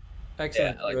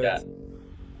 Excellent. Yeah, I like that.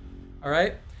 All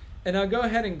right. And now go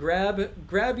ahead and grab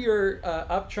your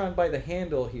Optron by the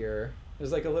handle here.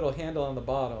 There's like a little handle on the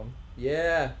bottom.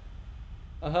 Yeah.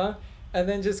 Uh-huh. And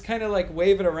then just kind of like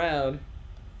wave it around.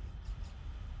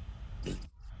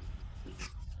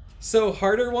 So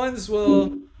harder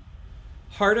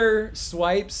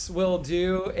swipes will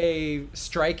do a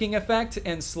striking effect,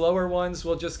 and slower ones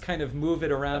will just kind of move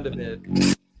it around a bit.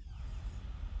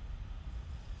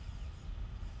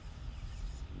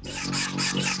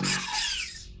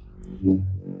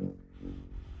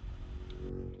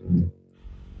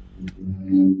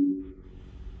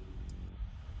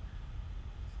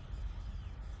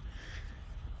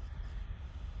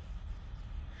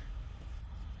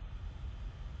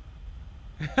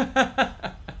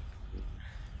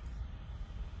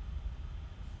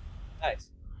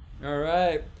 All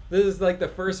right. This is like the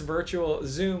first virtual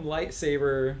Zoom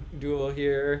lightsaber duel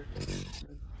here. If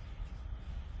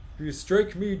you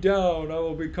strike me down, I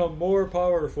will become more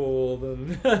powerful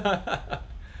than.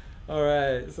 All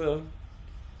right. So.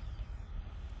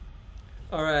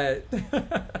 All right.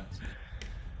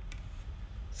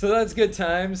 So that's good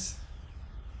times.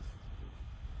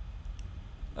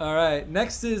 All right.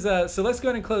 Next is so let's go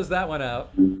ahead and close that one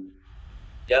out.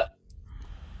 Yep.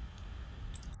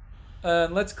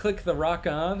 Let's click the rock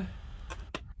on.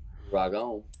 Rock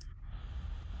on.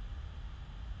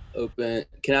 Open.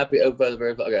 Can I be open by the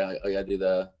very? Okay, I gotta do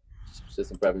the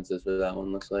system preferences for that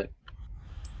one. Looks like.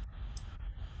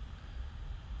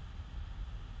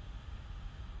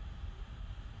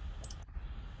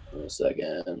 1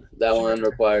 second. That one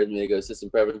requires me to go system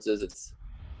preferences. It's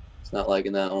not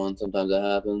liking that one. Sometimes that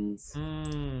happens.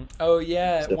 Oh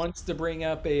yeah, it wants to bring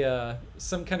up a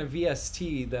some kind of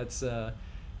VST that's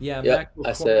yeah. Yep.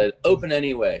 I said open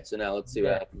anyway. So now let's see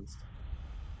what happens.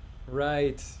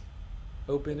 Right.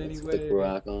 Open Let's anyway. click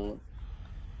rock on.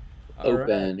 All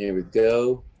Open. right. Here we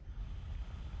go.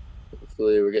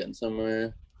 Hopefully we're getting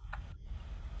somewhere.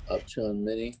 Optron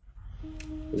Mini.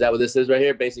 Is that what this is right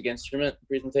here? Basic instrument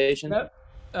presentation? Yep.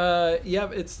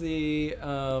 Yep, it's the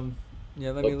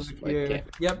yeah, let me look here.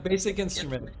 Yep, basic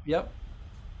instrument. Yep.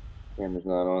 Camera's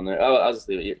not on there. Oh, I'll just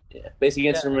leave it here. Yeah. Basic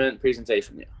instrument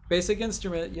presentation. Yeah. Basic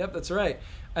instrument. Yep, that's right.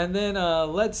 And then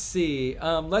let's see.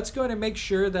 Let's go ahead and make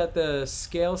sure that the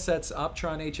scale sets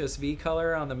Optron HSV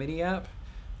color on the mini app.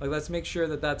 Like, let's make sure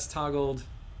that that's toggled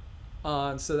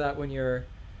on so that when you're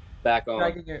back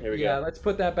on. Here we go. Yeah, let's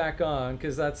put that back on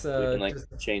because that's we can like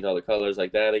change all the colors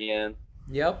like that again.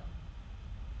 Yep.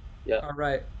 Yep. All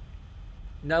right.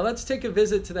 Now let's take a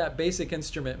visit to that basic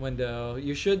instrument window.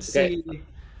 You should see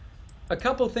a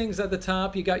couple things at the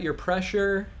top. You got your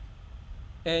pressure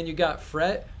and you got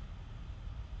fret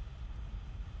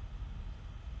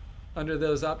under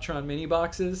those Optron mini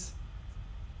boxes.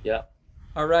 Yeah.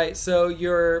 All right, so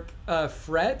your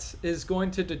fret is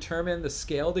going to determine the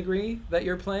scale degree that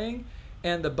you're playing,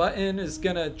 and the button is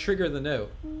going to trigger the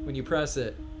note when you press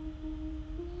it.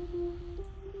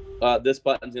 This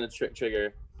button's going to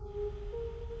trigger.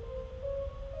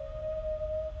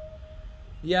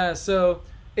 Yeah, so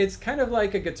it's kind of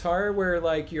like a guitar where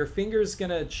like your finger's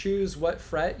going to choose what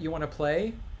fret you want to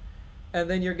play, and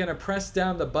then you're going to press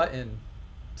down the button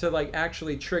to like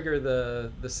actually trigger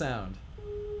the sound.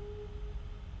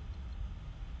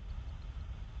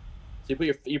 So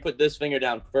you put this finger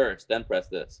down first, then press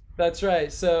this. That's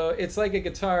right. So it's like a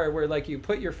guitar where like you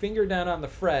put your finger down on the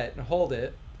fret and hold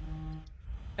it,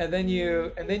 and then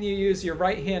you use your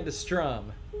right hand to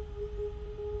strum.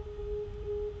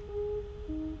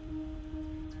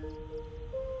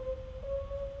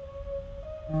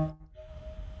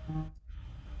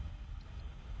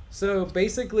 So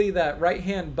basically that right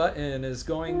hand button is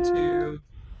going to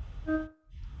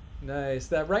Nice.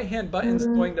 That right hand button is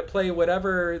going to play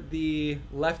whatever the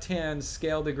left hand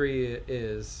scale degree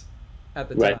is at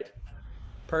the time. Right.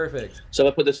 Perfect. So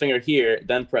I put this finger here,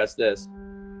 then press this.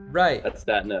 Right. That's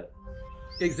that note.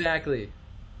 Exactly.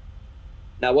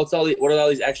 Now what are all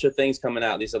these extra things coming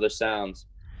out, these other sounds?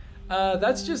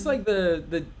 That's just like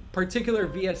the particular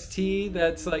VST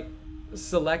that's like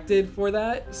selected for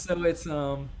that. So it's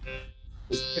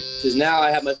Because now I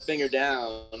have my finger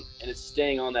down and it's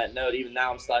staying on that note. Even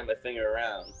now I'm sliding my finger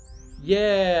around.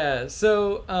 Yeah.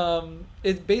 So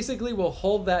it basically will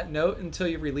hold that note until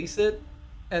you release it,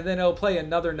 and then it'll play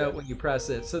another note when you press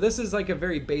it. So this is like a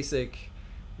very basic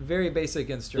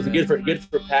instrument. It's good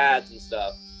for pads and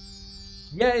stuff.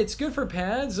 Yeah, it's good for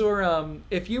pads, or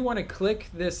if you want to click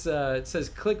this, it says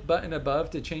click button above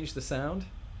to change the sound.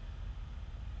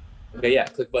 Okay, yeah,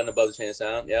 click button above to change the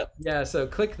sound, yep. Yeah, so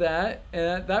click that,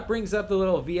 and that brings up the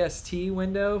little VST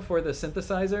window for the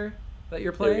synthesizer that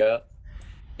you're playing. There we go.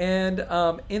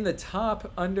 And in the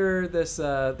top under this,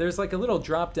 there's like a little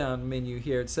drop-down menu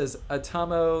here. It says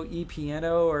Atomo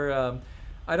E-Piano, or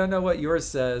I don't know what yours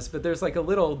says, but there's like a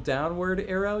little downward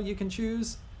arrow you can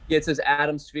choose. Yeah, it says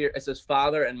Atom Sphere. It says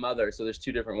father and mother, so there's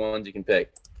two different ones you can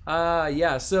pick.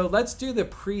 Yeah, so let's do the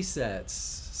presets.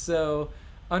 So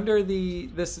under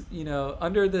this,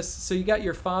 so you got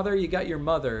your father, you got your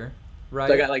mother, right?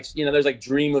 So I got like, there's like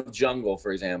Dream of Jungle,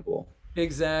 for example.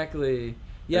 Exactly.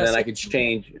 Yes. And then I could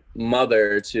change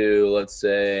mother to, let's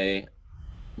say,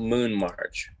 Moon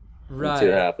March. Right. Let's see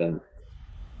what happens.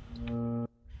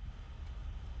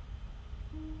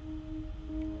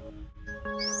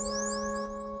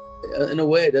 In a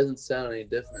way, it doesn't sound any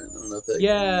different. I don't know if that.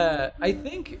 Yeah, I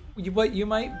think what you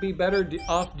might be better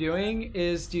off doing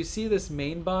is, do you see this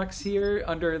main box here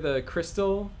under the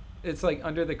crystal It's like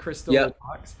under the crystal Yep.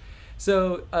 box.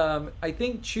 So I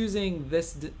think choosing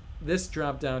this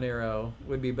drop down arrow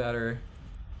would be better.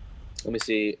 Let me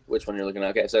see which one you're looking at.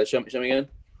 Okay, so show me again.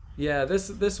 Yeah,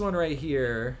 this one right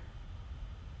here.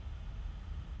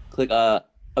 Click. Oh,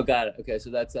 got it. Okay, so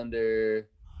that's under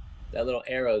that little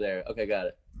arrow there. Okay, got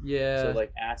it. Yeah. So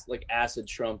like acid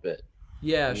trumpet.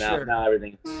 Yeah, And now, sure. now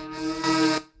everything.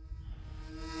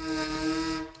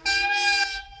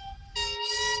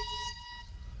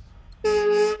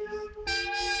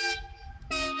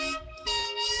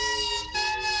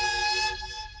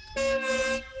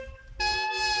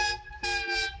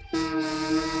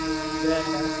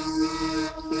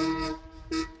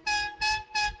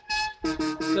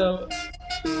 So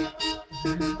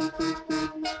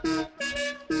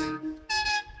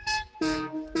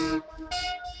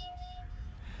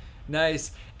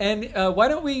nice. And why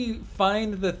don't we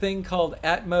find the thing called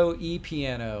Atmo E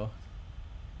piano?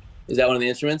 Is that one of the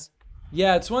instruments?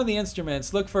 Yeah, it's one of the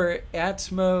instruments. Look for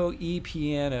Atmo E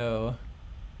piano.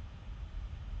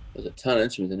 There's a ton of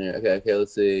instruments in here. Okay,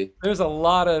 let's see. There's a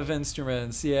lot of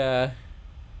instruments. Yeah.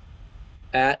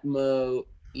 Atmo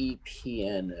E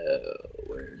piano.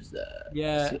 Where's that?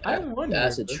 Yeah, I wonder.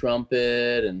 Acid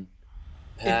trumpet and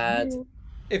pads.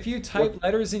 If you type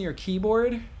letters in your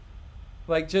keyboard,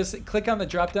 like just click on the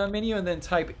drop down menu and then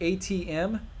type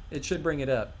ATM, it should bring it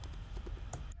up.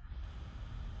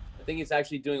 I think it's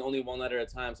actually doing only one letter at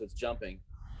a time, so it's jumping.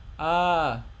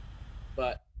 Ah.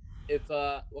 But if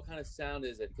what kind of sound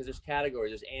is it? Because there's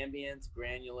categories. There's ambient,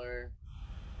 granular,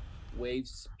 wave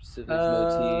specific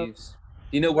motifs.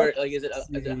 Do you know where? Like, is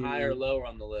it higher or lower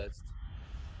on the list?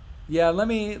 Yeah, let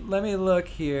me look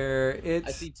here.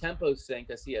 I see tempo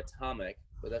sync. I see atomic,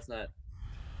 but that's not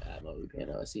Atmo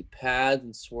piano. I see pads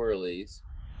and swirlies.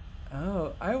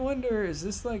 Oh, I wonder, is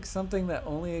this like something that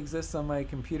only exists on my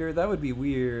computer? That would be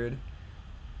weird.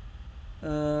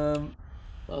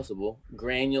 Possible.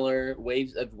 Granular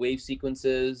wave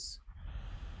sequences.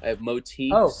 I have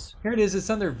motifs. Oh, here it is. It's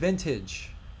under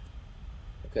vintage.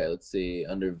 Okay, let's see.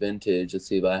 Under vintage, let's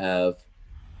see if I have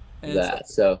And that.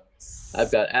 So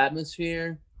I've got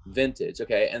atmosphere, vintage.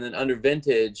 Okay, and then under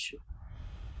vintage,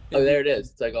 oh, there it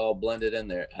is. It's like all blended in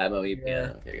there. Atmo E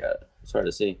piano. Okay, got it. It's hard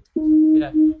to see.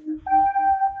 Yeah.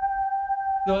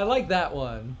 So I like that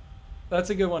one. That's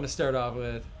a good one to start off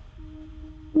with.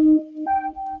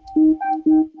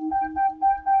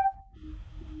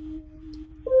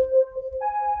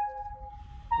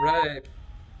 Right.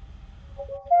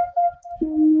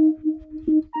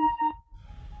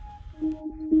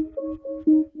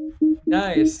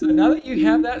 Nice. So now that you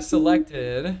have that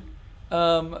selected, take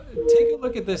a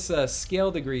look at this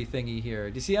scale degree thingy here.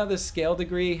 Do you see how this scale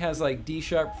degree has like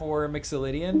D#4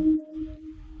 Mixolydian?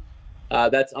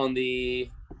 That's on the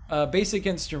basic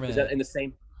instrument. Is that in the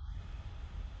same?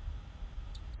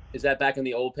 Is that back in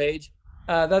the old page?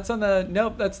 That's on the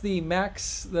nope. That's the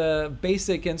Max, the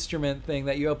basic instrument thing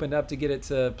that you opened up to get it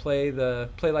to play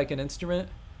like an instrument.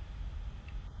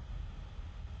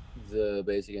 The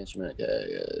basic instrument. Yeah.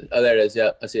 Oh, there it is. Yeah,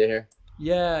 I see it here.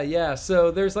 Yeah.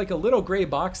 So there's like a little gray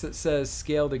box that says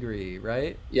scale degree,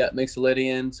 right? Yeah,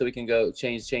 Mixolydian. So we can go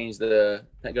change go to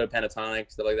pentatonic,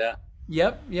 stuff like that.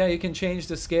 Yep. Yeah, you can change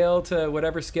the scale to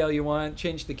whatever scale you want.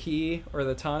 Change the key or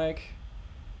the tonic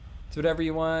to whatever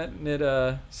you want. And it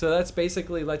so that's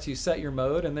basically lets you set your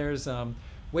mode, and there's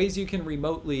ways you can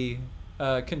remotely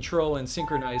control and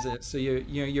synchronize it. So you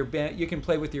know your band, you can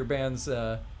play with your band's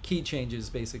key changes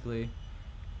basically.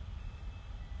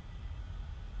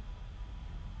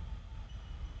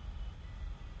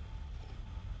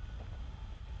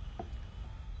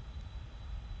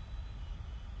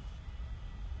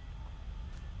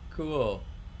 Cool.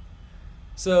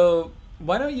 So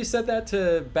why don't you set that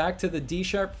to back to the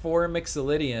D#4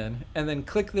 Mixolydian and then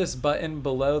click this button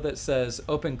below that says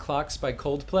Open Clocks by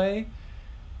Coldplay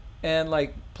and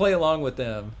like play along with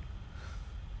them.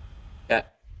 Yeah.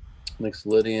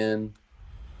 Mixolydian.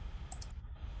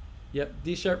 Yep,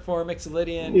 D#4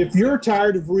 Mixolydian. If you're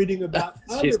tired of reading about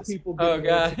other Jesus. people Oh, getting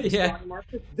God, rich in the yeah. stock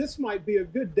market, this might be a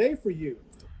good day for you.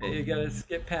 You gotta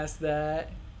skip past that.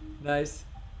 Nice.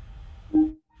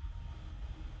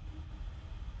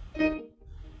 Turn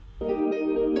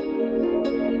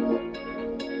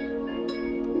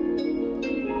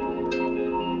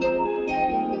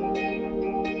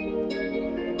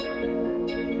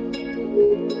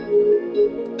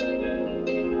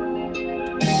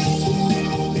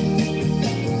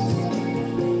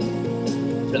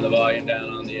the volume down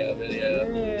on the video.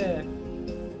 Yeah.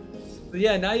 So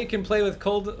yeah, now you can play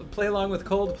along with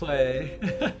Coldplay.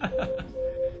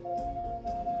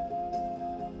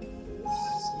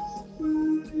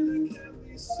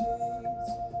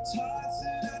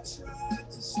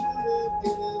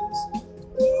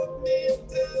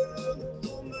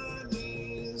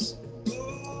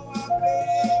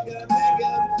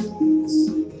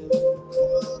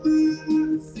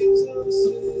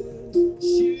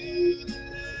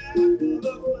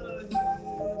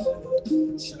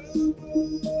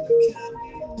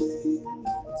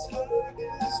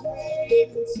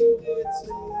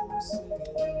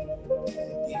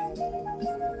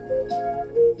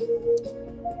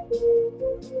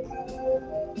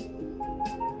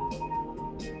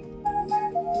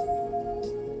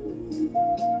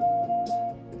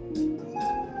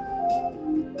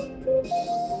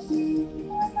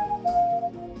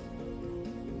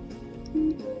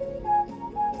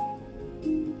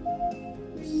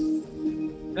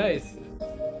 Nice.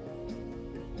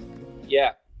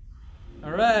 Yeah.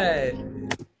 All right.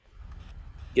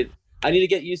 I need to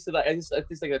get used to that. I just like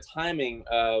the timing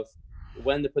of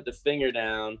when to put the finger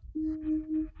down.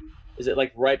 Is it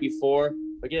like right before?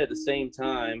 I get it at the same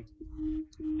time.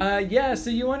 Yeah,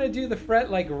 so you want to do the fret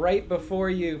like right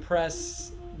before you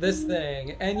press this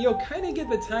thing, and you'll kind of get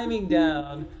the timing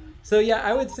down. So yeah,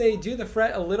 I would say do the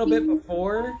fret a little bit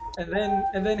before, and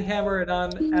then hammer it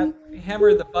on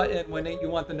hammer the button when you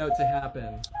want the note to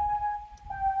happen.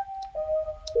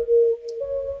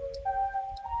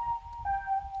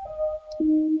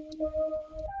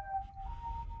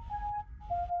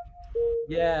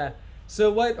 Yeah. So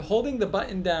what holding the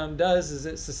button down does is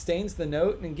it sustains the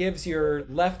note and gives your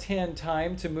left hand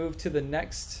time to move to the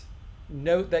next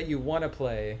note that you want to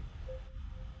play.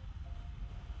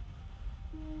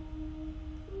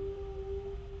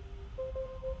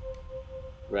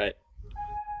 Right.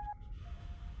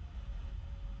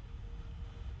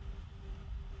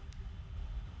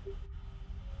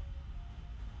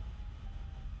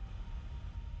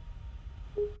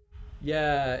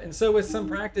 Yeah, and so with some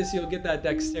practice you'll get that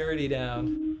dexterity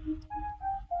down.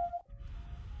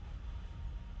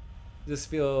 Just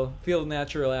feel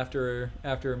natural after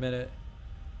a minute.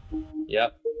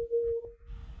 Yep.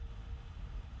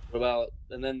 What about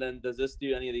and then does this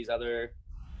do any of these other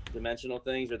dimensional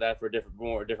things, or that for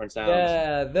more different sounds?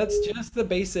 Yeah, that's just the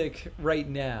basic right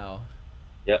now.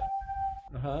 Yep.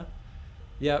 Uh-huh.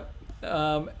 Yep.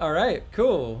 All right,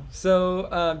 cool.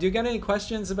 So, do you got any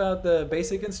questions about the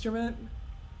basic instrument?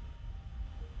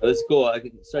 Oh, that's cool. I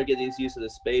can start getting used to the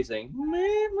spacing.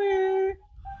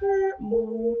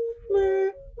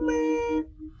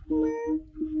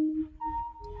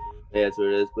 Yeah, that's what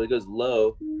it is. But it goes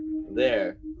low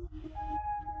there.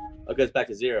 Oh, it goes back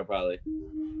to 0 probably.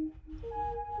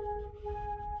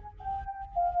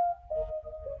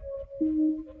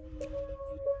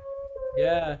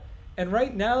 Yeah. And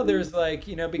right now there's like,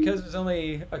 because there's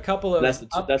only a couple of And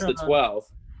that's the 12.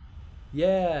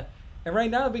 Yeah. And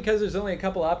right now because there's only a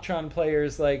couple Optron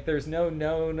players, like there's no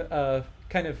known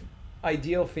kind of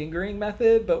ideal fingering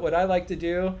method, but what I like to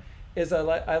do is I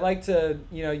like to,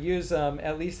 use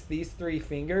at least these three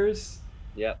fingers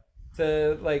Yep.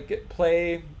 to like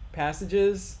play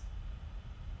passages.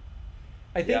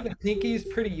 I think the pinky's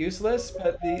pretty useless,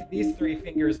 but these three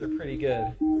fingers are pretty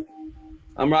good.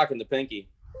 I'm rocking the pinky.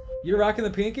 You're rocking the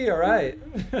pinky? All right.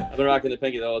 I've been rocking the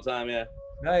pinky the whole time, yeah.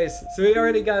 Nice. So we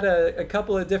already got a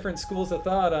couple of different schools of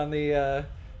thought on the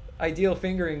ideal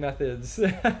fingering methods.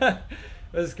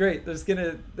 That's great.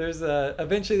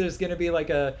 Eventually there's gonna be like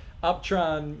a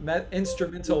Optron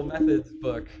instrumental methods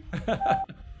book.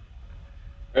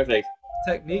 Perfect.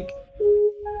 Technique.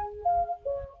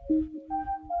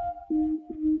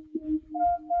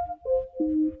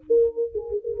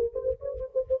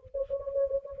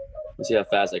 Let's see how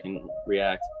fast I can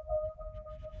react.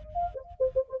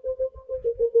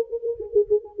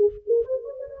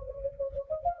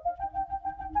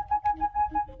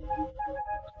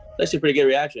 That's actually a pretty good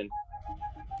reaction.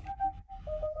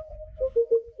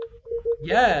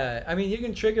 Yeah, I mean you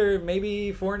can trigger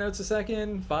maybe 4 notes a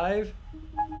second, 5.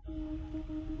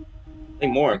 I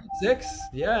think more. 6.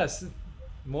 Yes,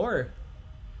 more.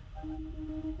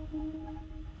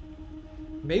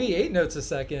 Maybe 8 notes a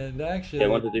second, actually. Yeah,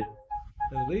 1 to 2.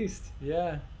 At least,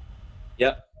 yeah.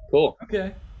 Yep. Cool.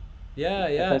 Okay.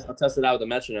 Yeah. I'll test it out with the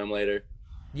metronome later.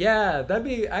 Yeah,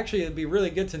 it'd be really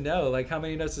good to know like how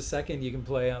many notes a second you can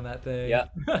play on that thing. Yeah.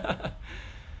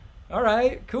 All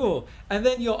right, cool. And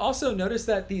then you'll also notice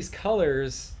that these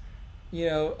colors,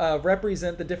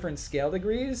 represent the different scale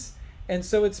degrees. And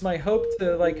so it's my hope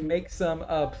to like make some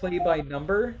play by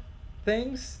number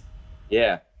things.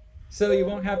 Yeah. So you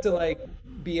won't have to like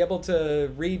be able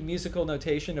to read musical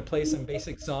notation to play some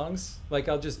basic songs. Like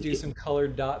I'll just do some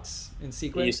colored dots in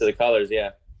sequence. Get used to the colors,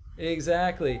 yeah.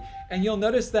 Exactly. And you'll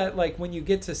notice that like when you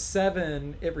get to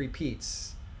 7, it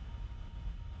repeats.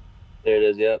 There it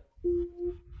is, yep.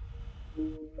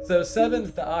 So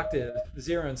 7's the octave,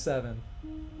 0 and 7.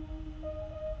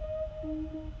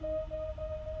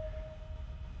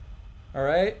 All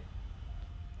right.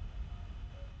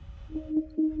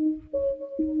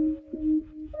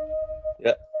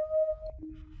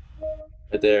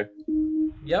 Right there.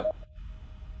 Yep.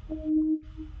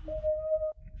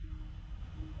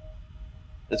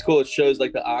 It's cool. It shows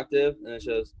like the octave, and it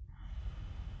shows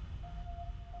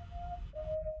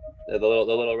the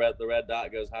little red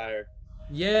dot goes higher.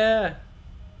 Yeah.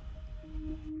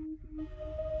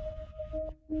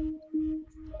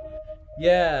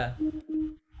 Yeah.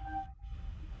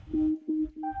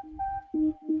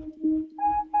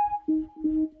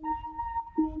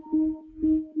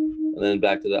 And then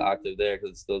back to the octave there because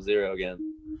it's still 0 again.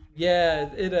 Yeah,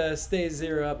 it stays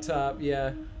 0 up top.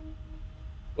 Yeah.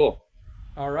 Cool.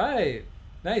 All right.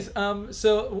 Nice.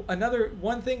 So another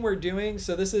one thing we're doing,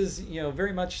 so this is,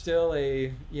 very much still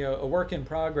a work in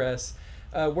progress.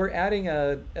 We're adding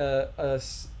a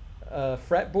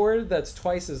fretboard that's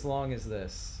twice as long as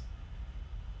this.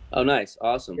 Oh, nice.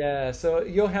 Awesome. Yeah, so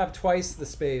you'll have twice the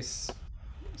space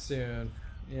soon.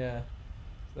 Yeah,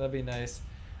 so that'd be nice.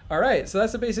 All right, so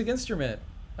that's a basic instrument.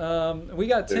 We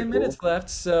got 10 Very minutes cool. left,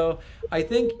 so I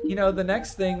think, the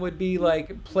next thing would be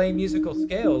like play musical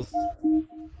scales.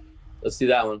 Let's do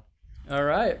that one. All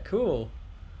right, cool.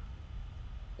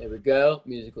 There we go.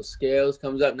 Musical scales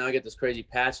comes up. Now I get this crazy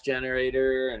patch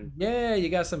generator and Yeah, you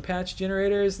got some patch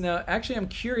generators. Now, actually, I'm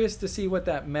curious to see what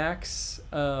that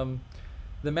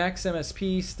the Max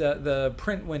MSP, the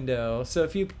print window. So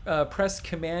if you press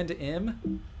Command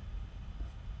M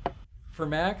for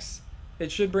Max,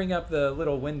 it should bring up the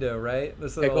little window, right?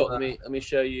 This okay, little, cool. Let me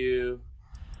show you.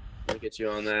 Let me get you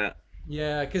on that.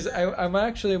 yeah, because I'm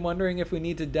actually wondering if we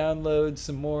need to download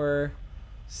some more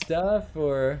stuff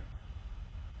or.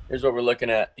 Here's what we're looking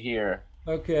at here.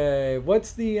 Okay,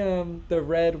 what's the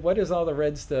red? What does all the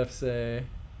red stuff say?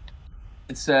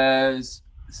 It says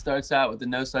it starts out with the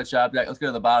no such object. Let's go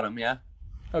to the bottom. Yeah.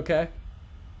 Okay.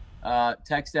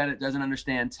 Text edit doesn't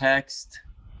understand text.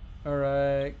 All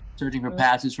right. Searching for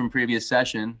patches from previous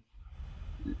session.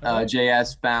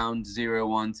 JS found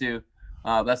 012.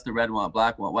 That's the red one,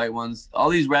 black one, white ones. All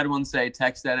these red ones say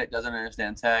text edit doesn't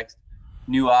understand text.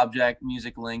 New object,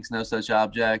 music links, no such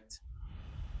object.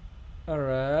 All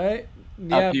right.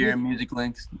 Up here, music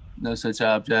links, no such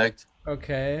object.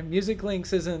 Okay, music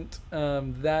links isn't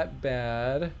that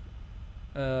bad.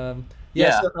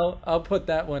 Yeah. So I'll put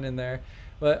that one in there.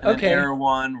 But And okay. then error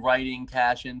one, writing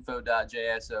cache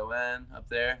info.json up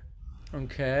there.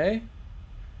 Okay.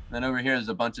 And then over here, there's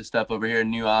a bunch of stuff over here.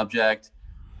 New object,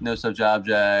 no such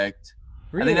object.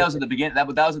 Really? I think that was at the beginning. That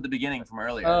was at the beginning from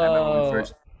earlier. I remember when we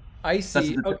first. I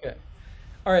see. Okay.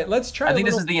 All right, let's try. I think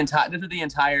this is actually the entire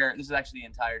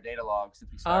data log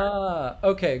since we started.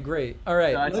 Okay, great. All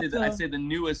right. So I'd say the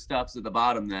newest stuff's at the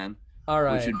bottom then. All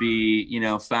right. Which would be,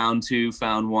 found 2,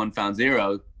 found 1, found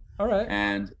 0. All right.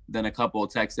 And then a couple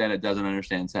of text edit doesn't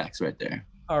understand text right there.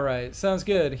 All right, sounds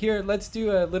good. Here, let's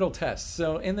do a little test.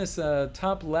 So in this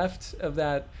top left of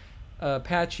that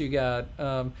patch you got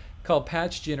called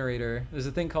patch generator, there's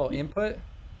a thing called input.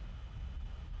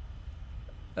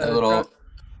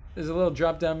 There's a little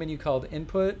drop down menu called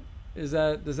input. Does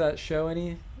that show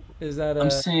any? Is that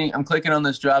I'm clicking on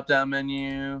this drop down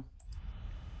menu.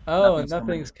 Oh,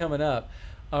 nothing's coming up.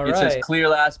 All right. It says clear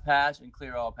last patch and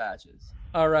clear all patches.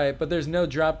 All right, but there's no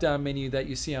drop down menu that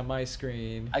you see on my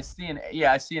screen. I see an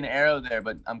arrow there,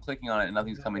 but I'm clicking on it and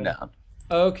nothing's coming down.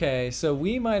 Okay, so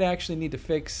we might actually need to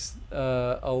fix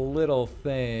a little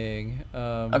thing.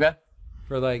 Okay.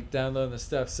 For like downloading the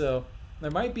stuff. So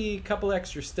there might be a couple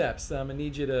extra steps that I'm gonna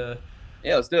need you to.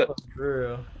 Yeah, let's do it.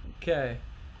 Through. Okay.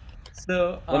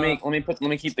 So let me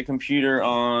keep the computer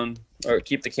on, or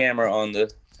keep the camera on the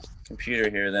computer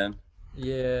here then.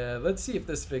 Yeah, let's see if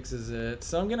this fixes it.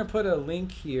 So I'm gonna put a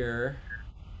link here,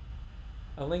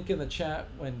 a link in the chat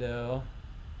window.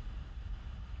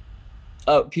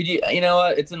 Oh, could you? You know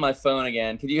what? It's in my phone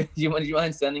again. Do you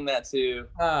mind sending that to?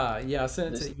 Yeah, I'll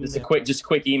send it to email. Just a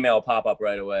quick email pop up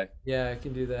right away. Yeah, I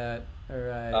can do that. All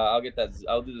right. I'll get that.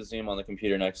 I'll do the Zoom on the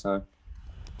computer next time.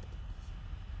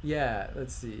 Yeah,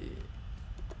 let's see.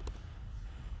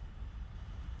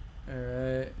 All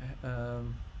right.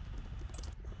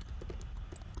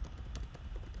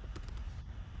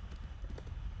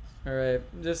 All right.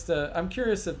 Just I'm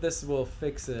curious if this will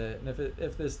fix it, and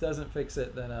if this doesn't fix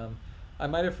it, then I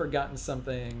might have forgotten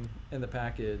something in the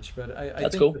package, but I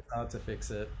think cool. it's out to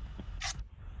fix it.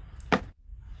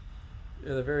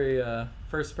 You're the very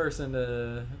first person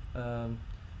to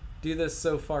do this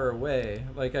so far away.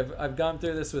 Like I've gone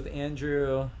through this with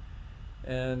Andrew,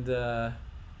 and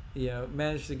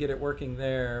managed to get it working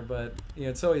there, but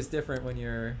it's always different when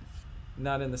you're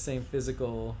not in the same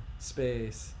physical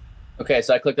space. Okay,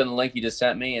 so I clicked on the link you just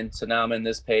sent me, and so now I'm in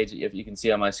this page. If you can see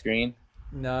on my screen.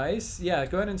 Nice. Yeah,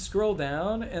 go ahead and scroll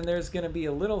down, and there's going to be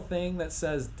a little thing that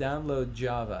says download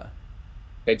Java.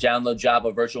 Okay, download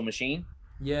Java virtual machine.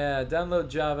 Yeah, download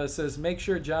Java. It says make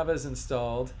sure Java is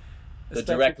installed, The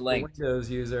especially direct for link. Windows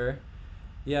user.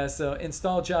 Yeah, so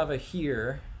install Java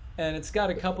here, and it's got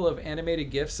a couple of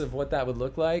animated GIFs of what that would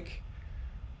look like.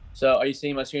 So are you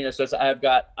seeing my screen? So I've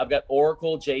got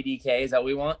Oracle JDK. Is that what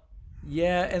we want?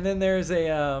 Yeah, and then there's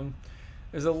a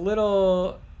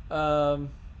little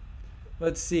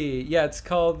let's see. Yeah, it's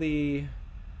called the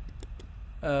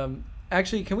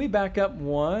actually, can we back up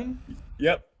one?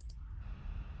 Yep.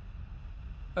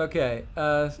 Okay.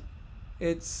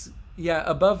 It's yeah,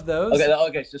 above those. Okay.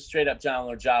 Okay. So straight up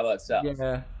download Java itself.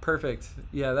 Yeah, perfect.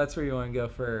 Yeah, that's where you want to go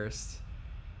first.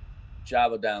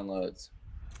 Java downloads.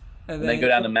 And And then go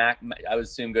down to Mac. I would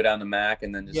assume go down to Mac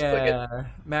and then just click it. yeah,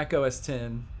 Mac OS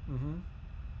 10.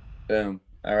 Boom.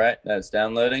 All right. That's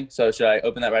downloading. So should I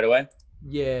open that right away?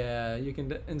 Yeah, you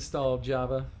can install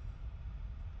Java.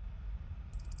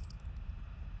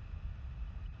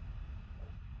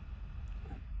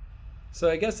 So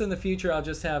I guess in the future I'll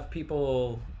just have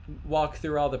people walk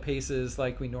through all the paces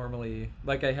like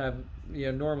I have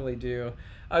normally do.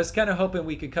 I was kind of hoping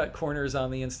we could cut corners on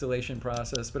the installation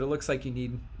process, but it looks like you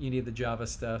need the Java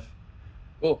stuff.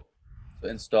 Cool. So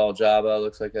install Java.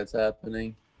 Looks like that's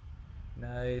happening.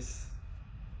 Nice.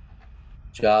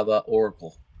 Java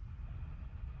Oracle.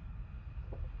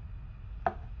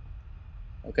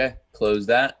 Okay. Close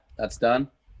that. That's done.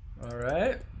 All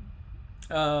right.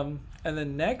 And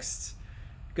then next,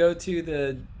 go to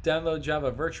the download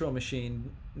Java virtual machine,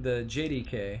 the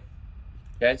JDK.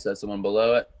 Okay. So that's the one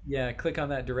below it. Yeah, click on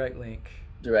that direct link.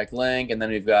 Direct link. And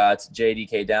then we've got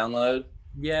JDK download.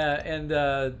 Yeah, and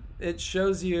it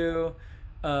shows you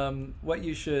what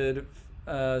you should.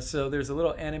 So there's a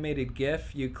little animated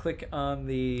GIF. You click on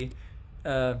the.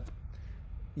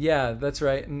 Yeah, that's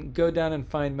right. And go down and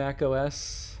find Mac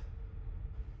OS.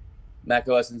 Mac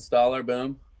OS installer.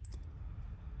 Boom.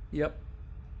 Yep.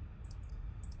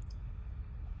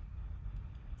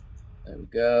 There we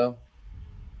go.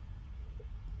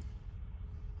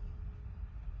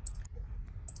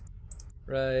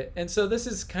 Right. And so this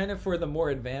is kind of for the more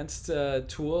advanced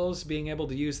tools, being able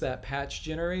to use that patch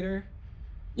generator.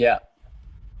 Yeah.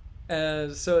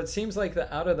 So it seems like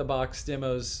the out-of-the-box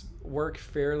demos work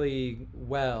fairly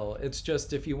well. It's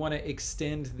just if you want to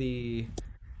extend the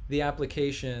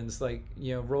applications, like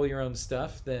roll your own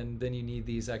stuff, then you need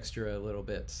these extra little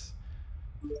bits.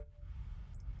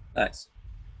 Nice.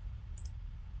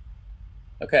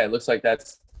 Okay, looks like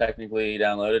that's technically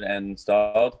downloaded and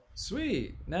installed.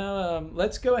 Sweet. Now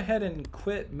let's go ahead and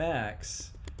quit Max.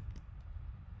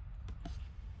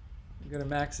 Go to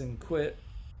Max and quit.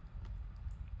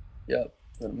 Yep.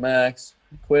 Go to Max.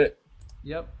 Quit.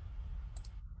 Yep.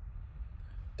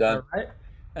 Done. All right.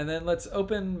 And then let's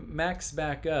open Max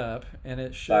back up, and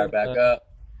it should Fire back up.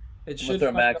 It I'm should gonna throw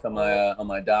fire Max up on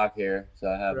my dock here, so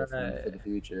I have it Right. for the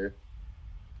future.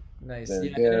 Nice. There we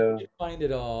Yeah, and it go. should find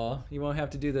it all. You won't have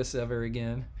to do this ever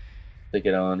again. Stick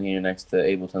it on here next to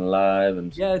Ableton Live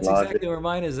and Yeah, it's Logic. exactly where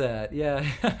mine is at. Yeah.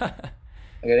 I got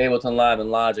Ableton Live and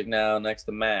Logic now next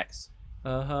to Max.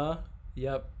 Uh-huh.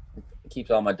 Yep. It keeps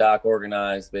all my dock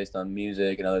organized based on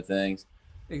music and other things.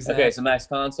 Exactly. Okay, so Max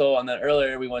console, and then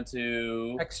earlier we went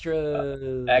to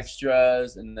Extras.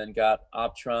 extras, and then got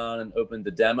Optron and opened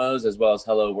the demos as well as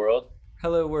Hello World.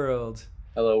 Hello World.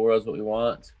 Hello World's what we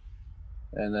want.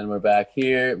 And then we're back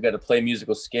here. We've got to play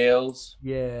musical scales.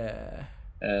 Yeah.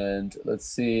 And let's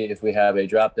see if we have a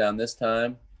drop down this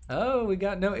time. Oh, we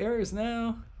got no errors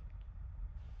now.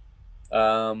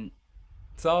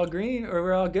 It's all green, or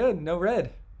we're all good. No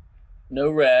red. No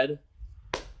red,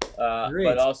 Great.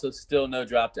 but also still no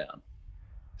drop down.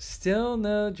 Still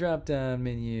no drop down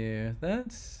menu.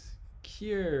 That's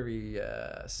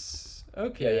curious.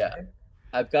 Okay. Yeah.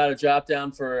 I've got a drop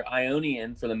down for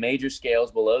Ionian for the major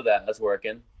scales below that. That's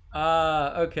working.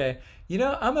 Okay.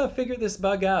 I'm gonna figure this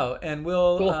bug out, and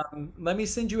we'll Cool. Let me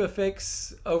send you a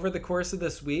fix over the course of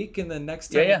this week, and then next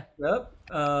time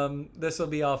this will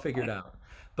be all figured out.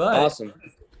 But Awesome.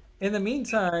 in the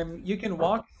meantime, you can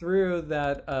walk through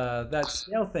that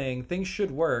scale thing. Things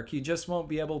should work. You just won't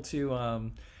be able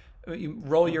to you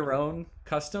roll your own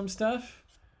custom stuff.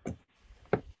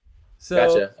 So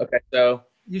Gotcha. Okay, so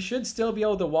you should still be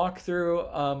able to walk through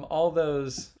all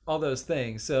those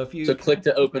things. So if you click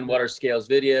to open water scales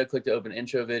video, click to open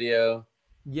intro video.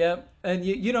 Yep, and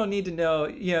you don't need to know.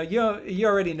 You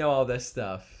already know all this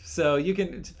stuff, so you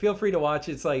can feel free to watch.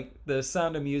 It's like the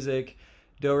Sound of Music,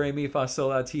 Do Re Mi Fa Sol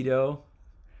La Ti Do.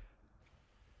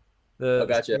 The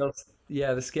Gotcha.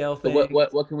 the scale So thing.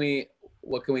 what can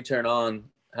we turn on?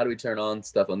 How do we turn on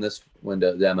stuff on this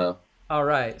window demo? All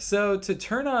right, so to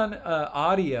turn on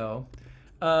audio,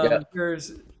 Yeah.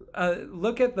 there's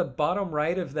look at the bottom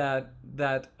right of that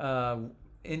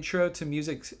intro to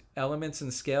music elements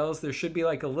and scales. There should be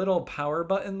like a little power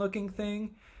button looking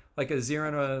thing, like a 0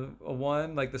 and a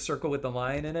 1, like the circle with the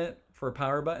line in it for a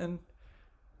power button.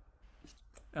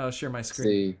 I'll share my screen.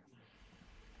 See.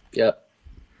 Yep.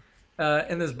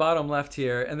 In this bottom left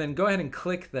here, and then go ahead and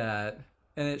click that,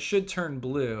 and it should turn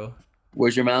blue.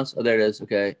 Where's your mouse? Oh, there it is.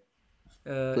 Okay.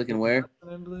 Clicking where?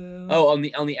 Blue. Oh, on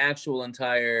the actual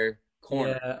entire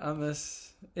corner. Yeah, on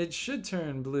this, it should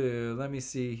turn blue. Let me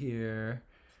see here.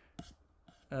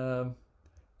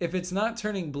 If it's not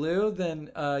turning blue, then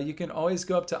you can always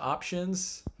go up to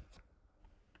options.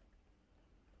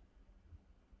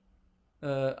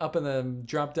 Up in the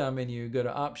drop-down menu, go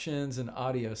to options and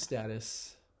audio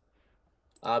status.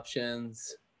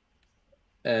 Options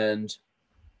and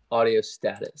audio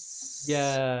status.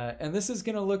 Yeah, and this is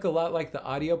going to look a lot like the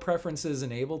audio preferences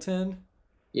in Ableton.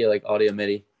 Yeah, like audio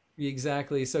MIDI.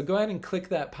 Exactly. So go ahead and click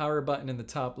that power button in the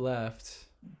top left.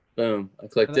 Boom. I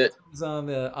clicked it. It's on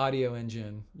the audio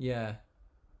engine. Yeah.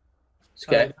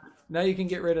 Okay. Now you can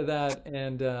get rid of that.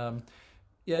 And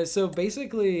yeah, so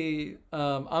basically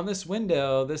on this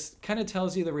window, this kind of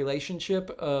tells you the relationship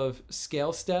of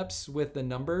scale steps with the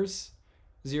numbers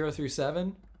 0 through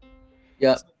 7.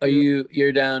 Yeah. Are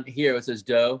you're down here? It says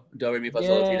do, re, mi, fa,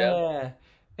 sol, ti, do. Yeah.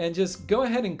 And just go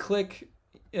ahead and click,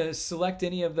 select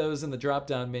any of those in the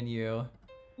drop-down menu.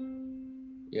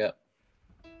 Yep.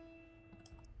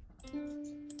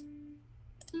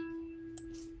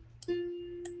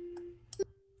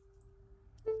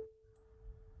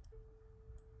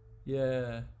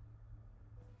 Yeah.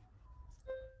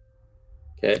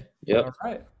 Okay. Yep. All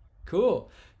right.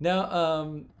 Cool.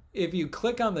 Now, if you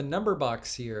click on the number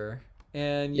box here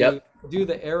and you do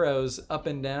the arrows up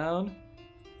and down,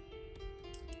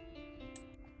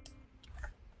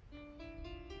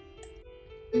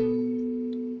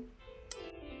 you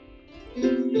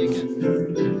can...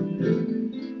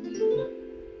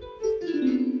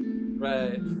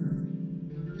 Right.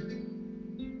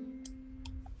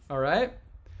 All right.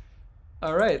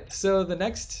 All right. So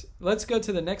let's go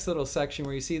to the next little section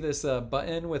where you see this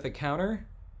button with a counter.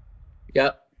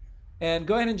 Yep. And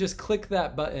go ahead and just click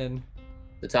that button.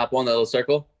 The top one, that little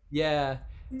circle? Yeah.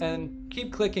 And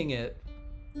keep clicking it.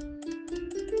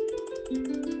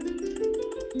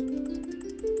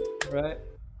 Right.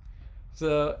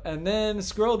 So, and then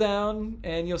scroll down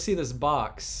and you'll see this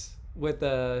box with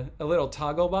a little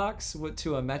toggle box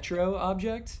to a Metro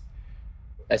object.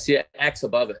 I see an X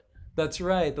above it. That's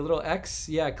right. The little X.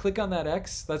 Yeah. Click on that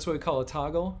X. That's what we call a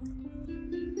toggle.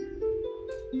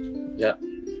 Yep.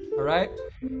 All right.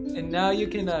 And now you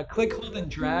can click, hold, and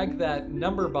drag that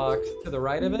number box to the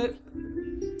right of it.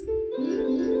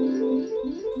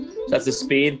 That's the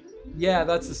speed? Yeah,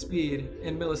 that's the speed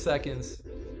in milliseconds.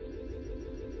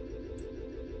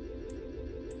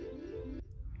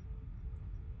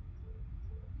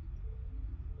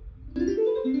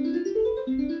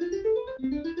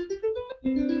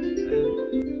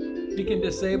 You can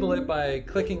disable it by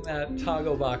clicking that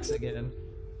toggle box again.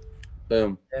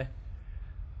 Boom. Okay.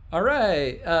 All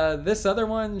right. This other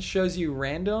one shows you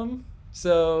random.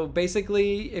 So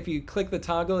basically, if you click the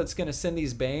toggle, it's going to send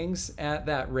these bangs at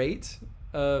that rate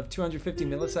of 250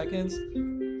 milliseconds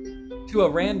to a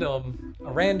random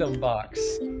box,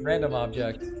 random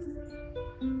object.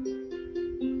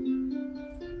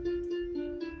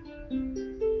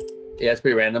 Yeah, it's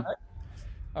pretty random.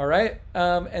 All right.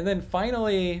 And then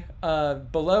finally,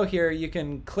 below here, you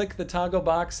can click the toggle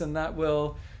box and that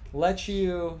will let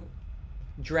you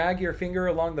drag your finger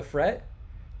along the fret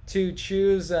to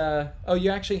choose. Oh,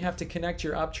 you actually have to connect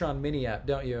your Optron Mini app,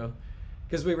 don't you?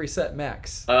 Because we reset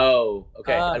max. Oh,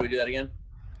 okay. How do we do that again?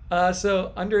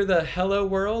 So under the Hello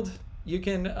World, you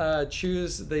can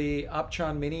choose the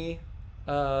Optron Mini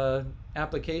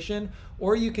application,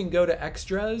 or you can go to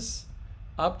Extras,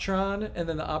 Optron, and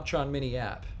then the Optron Mini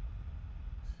app.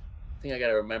 I think I got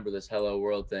to remember this Hello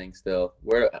World thing still.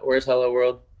 Where's Hello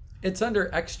World? It's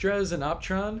under Extras and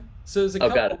Optron. So there's a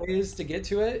couple ways to get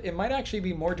to it. It might actually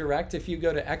be more direct if you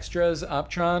go to Extras,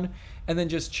 Optron, and then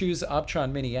just choose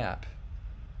Optron Mini app.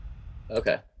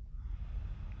 Okay.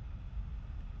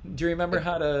 Do you remember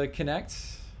how to connect?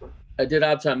 I did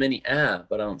Optron Mini app,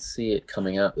 but I don't see it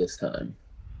coming up this time.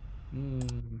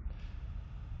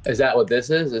 Is that what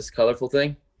this is? This colorful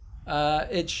thing?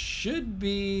 It should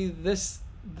be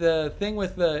the thing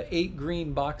with the 8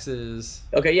 green boxes.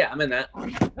 Okay, yeah, I'm in that.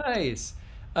 Nice.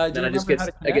 Do you Then remember how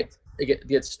to connect? I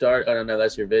get start. Oh no,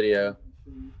 that's your video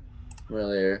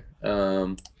earlier.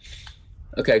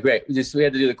 Okay, great. We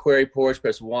had to do the query ports.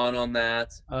 Press 1 on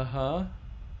that. Uh-huh.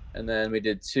 And then we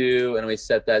did 2, and we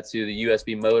set that to the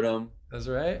USB modem. That's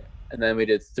right. And then we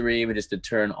did 3. We just did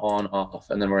turn on, off,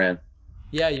 and then we're in.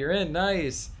 Yeah, you're in.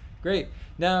 Nice. Great.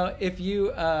 Now, if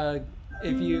you,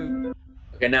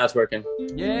 Okay, now it's working.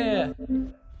 yeah,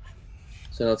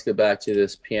 So let's go back to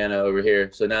this piano over here.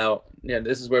 So now, yeah,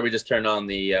 this is where we just turned on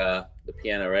the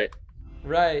piano, right?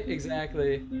 right,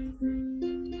 exactly.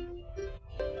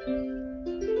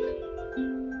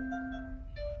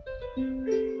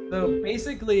 So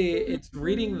basically, it's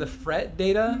reading the fret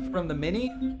data from the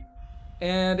Mini,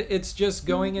 and it's just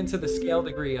going into the scale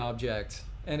degree object,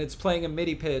 and it's playing a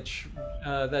MIDI pitch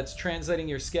that's translating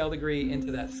your scale degree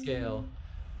into that scale.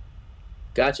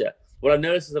 Gotcha. What I've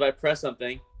noticed is that I press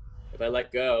something, if I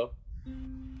let go,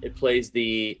 it plays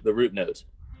the root note.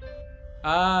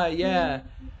 Ah, yeah.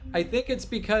 I think it's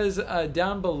because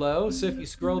down below, so if you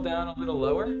scroll down a little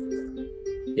lower,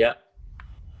 Yeah.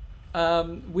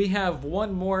 we have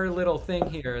one more little thing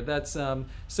here. That's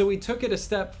so we took it a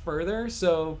step further.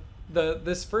 So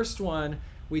this first one,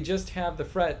 we just have the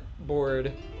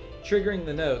fretboard triggering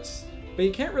the notes, but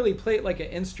you can't really play it like an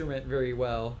instrument very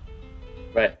well,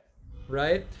 Right.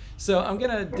 right? So I'm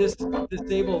gonna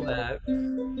disable that.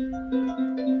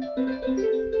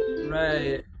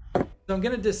 Right. So I'm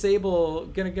gonna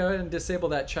go ahead and disable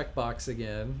that checkbox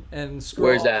again and scroll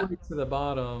Where's all that? the way to the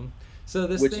bottom. So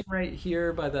this Which- thing right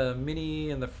here by the Mini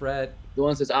and the fret, The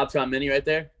one that says Optron Mini right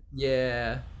there?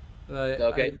 yeah.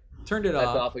 Okay. I turned it That's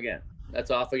off. off again. That's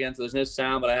off again. So there's no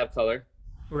sound, but I have color.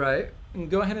 Right. And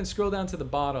go ahead and scroll down to the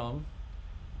bottom.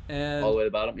 And All the way to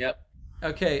the bottom. Yep.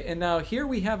 okay, and now here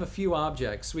we have a few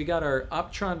objects. We got our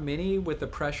Optron Mini with the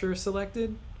pressure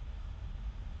selected.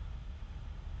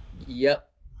 Yep.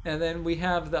 And then we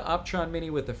have the Optron Mini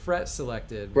with the fret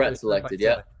selected. Fret selected,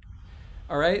 yeah.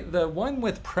 All right, the one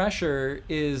with pressure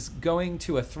is going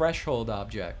to a threshold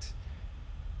object.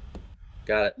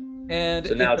 Got it. And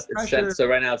So if now the it's so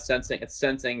right now it's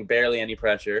sensing barely any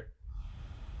pressure.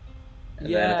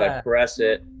 And then if I Yeah. press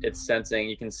it, it's sensing,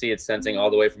 you can see it's sensing all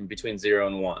the way from between 0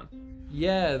 and 1.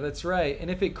 Yeah, that's right.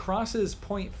 And if it crosses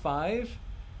 0.5,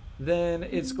 then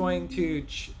it's going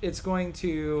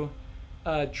to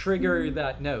trigger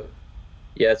that note.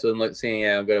 Yeah, so I'm seeing,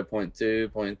 I'll go to 0.2,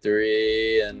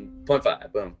 0.3, and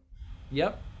 0.5. Boom.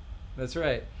 Yep, that's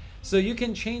right. So you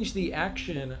can change the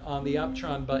action on the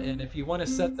Optron button if you want to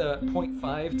set the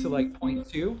 0.5 to like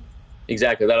 0.2.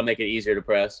 Exactly. That'll make it easier to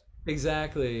press.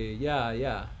 Exactly. Yeah,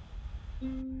 yeah.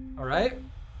 All right.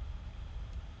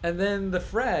 And then the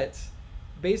fret,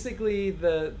 basically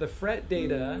the fret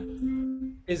data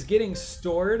is getting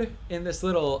stored in this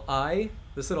little eye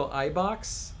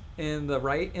box in the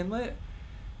right inlet.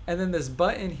 And then this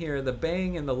button here, the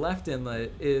bang in the left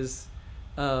inlet is,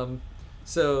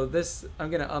 so this,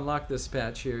 I'm going to unlock this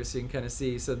patch here so you can kind of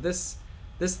see. So this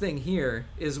thing here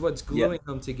is what's gluing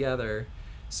them together.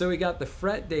 So we got the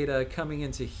fret data coming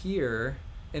into here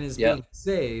and is being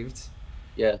saved.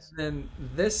 Yes. And then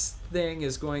this thing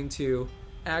is going to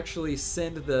actually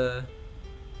send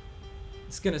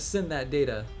it's going to send that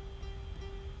data.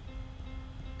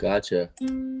 Gotcha.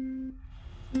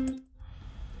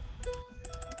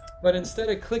 But instead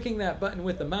of clicking that button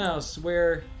with the mouse,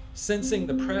 we're sensing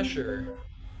the pressure.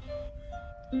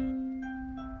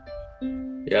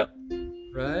 Yep.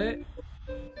 Right?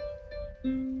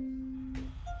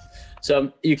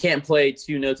 So you can't play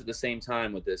 2 notes at the same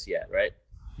time with this yet, right?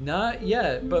 Not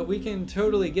yet, but we can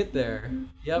totally get there.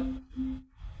 Yep.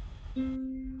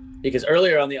 Because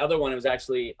earlier on the other one, it was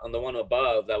actually on the one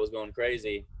above that was going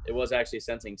crazy. It was actually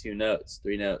sensing 2 notes,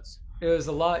 3 notes. It was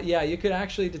a lot. Yeah, you could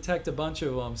actually detect a bunch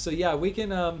of them. So yeah, we can.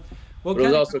 We'll But it was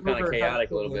kinda also go kind of over how chaotic a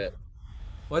to- little bit.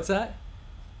 What's that?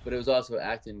 But it was also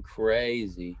acting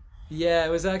crazy. Yeah, it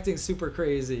was acting super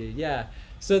crazy. Yeah.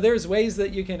 So there's ways that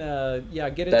you can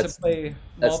get it to play.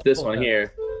 That's this multiple one notes.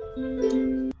 here.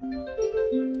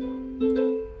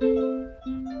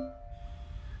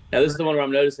 Now this is the one where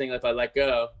I'm noticing if I let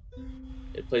go,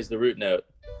 it plays the root note.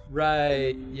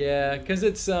 Right. Yeah, because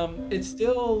it's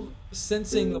still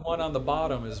sensing the one on the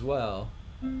bottom as well.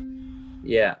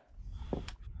 Yeah.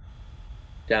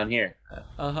 Down here.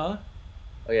 Uh-huh.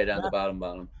 Oh yeah, down at the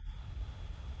bottom.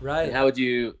 Right. And how would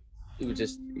you would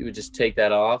just take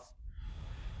that off?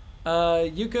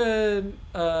 You could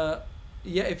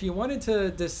yeah, if you wanted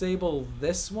to disable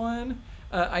this one,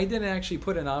 I didn't actually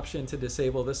put an option to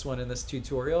disable this one in this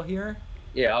tutorial here.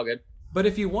 Yeah, all good. But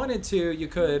if you wanted to, you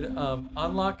could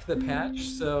unlock the patch.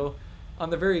 So on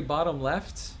the very bottom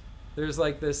left, there's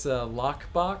like this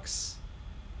lock box.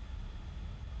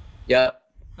 Yep.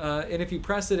 And if you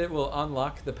press it, it will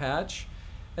unlock the patch.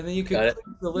 And then you could Got it.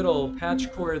 click the little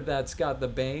patch cord that's got the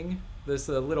bang, this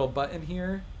little button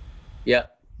here.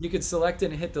 Yep. You could select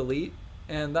it and hit delete.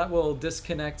 and that will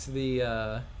disconnect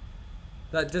that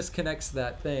disconnects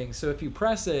that thing. So if you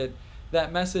press it,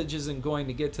 that message isn't going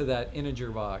to get to that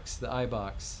integer box, the I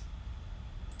box.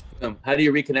 How do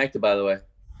you reconnect it, by the way?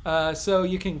 So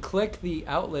you can click the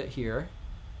outlet here,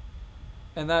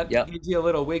 and that Yep. gives you a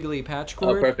little wiggly patch Oh,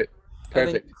 cord. perfect. And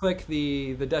then Perfect. you click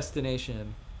the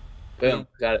destination. Boom.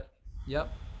 Got it. Yep.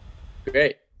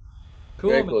 Great.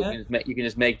 Cool, Very cool. man. You can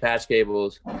just make patch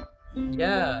cables.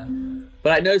 Yeah.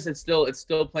 But I noticed it's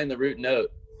still playing the root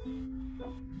note.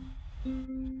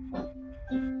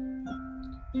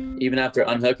 Even after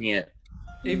unhooking it.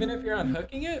 Even if you're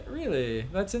unhooking it, really,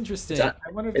 that's interesting. I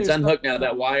wonder if It's there's unhooked now.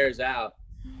 That wire's out.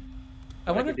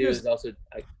 I wonder if there's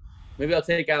maybe I'll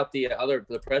take out the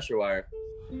pressure wire.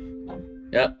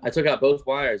 Yep, I took out both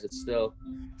wires. It's still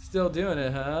doing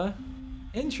it, huh?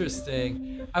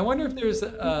 Interesting. I wonder if there's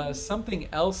something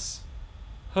else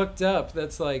hooked up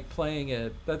that's like playing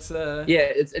it. That's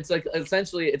yeah. It's like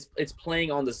essentially it's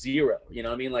playing on the zero. You know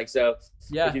what I mean? Like so.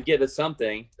 Yeah. If you get to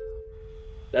something,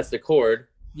 that's the chord.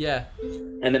 Yeah.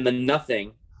 And then the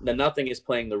nothing is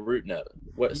playing the root note.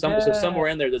 So somewhere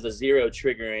in there's a zero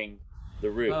triggering the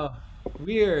root. Oh,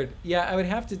 weird. Yeah, I would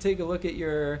have to take a look at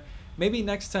your. Maybe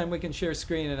next time we can share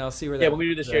screen and I'll see where that. Yeah, when we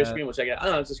do the share screen, we'll check it out. I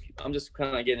don't know. I'm just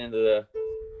kind of getting into the.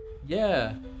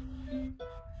 Yeah.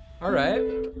 All right.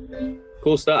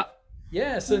 Cool stuff.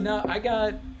 Yeah. So now I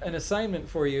got an assignment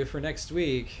for you for next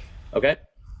week. Okay.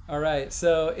 All right.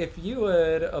 So if you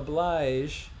would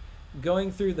oblige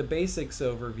going through the basics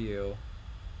overview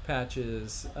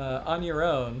patches on your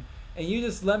own, and you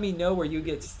just let me know where you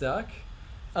get stuck.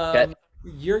 Okay.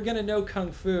 You're gonna know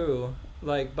Kung Fu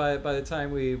like by the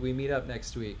time we meet up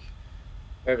next week.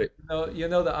 Perfect. You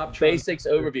know the Optron basics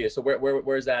overview. So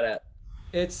where's that at?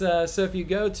 It's so if you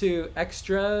go to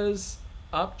extras,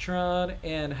 Optron,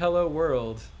 and Hello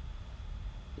World.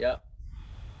 Yep.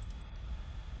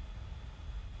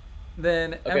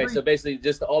 Then okay, so basically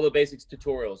just all the basics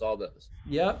tutorials, all those.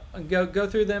 Yep, and go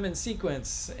through them in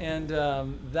sequence, and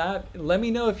that let me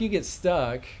know if you get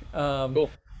stuck. Cool.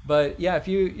 But yeah, if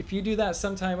you do that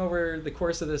sometime over the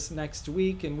course of this next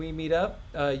week and we meet up,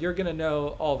 you're gonna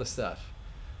know all the stuff.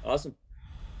 Awesome.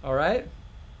 All right.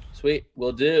 Sweet,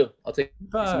 will do. I'll take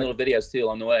some little videos too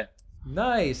along the way.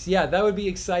 Nice. Yeah, that would be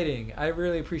exciting. I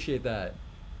really appreciate that.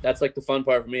 That's like the fun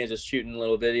part for me is just shooting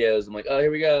little videos. I'm like, oh,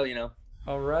 here we go, you know.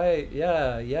 All right.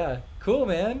 Yeah. Cool,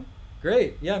 man.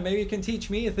 Great. Yeah, maybe you can teach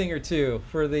me a thing or two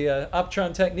for the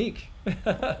Optron technique.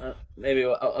 Maybe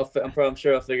I'm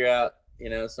sure I'll figure out, you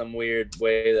know, some weird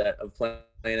way of playing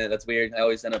it. That's weird. I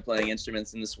always end up playing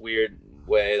instruments in this weird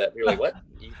way that you're like, what?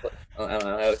 I don't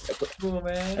know. Cool,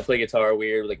 man. I play guitar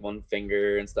weird with like one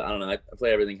finger and stuff. I don't know. I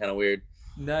play everything kind of weird.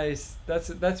 Nice.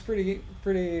 That's pretty.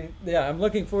 Yeah, I'm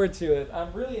looking forward to it.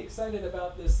 I'm really excited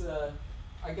about this.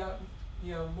 I got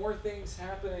more things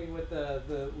happening with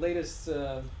the latest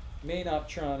main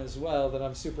Optron as well that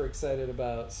I'm super excited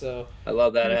about. So I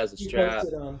love that it has a strap.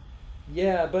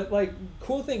 Yeah, but like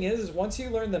cool thing is once you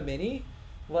learn the Mini,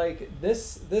 like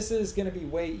this is going to be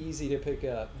way easy to pick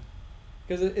up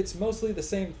because it's mostly the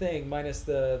same thing minus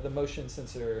the motion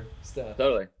sensor stuff.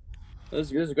 Totally.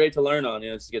 This is great to learn on,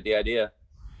 just to get the idea.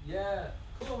 Yeah,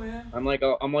 cool, man. I'm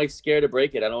like scared to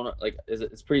break it. I don't like.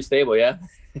 It's pretty stable, yeah.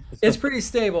 It's pretty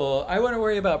stable. I wouldn't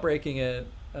worry about breaking it.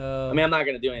 I mean, I'm not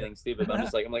gonna do anything stupid. But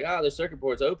I'm like, the circuit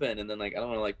board's open, and then like I don't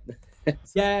want to like.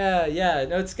 Yeah.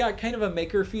 No, it's got kind of a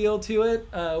maker feel to it.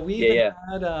 We even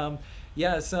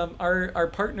had some our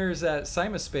partners at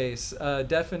Cymaspace,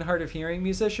 deaf and hard of hearing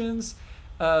musicians.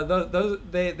 Those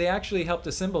they actually helped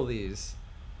assemble these.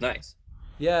 Nice.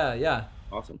 Yeah.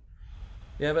 Awesome.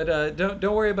 Yeah, but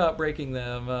don't worry about breaking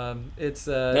them. It's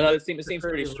no, it seems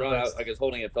pretty strong. I was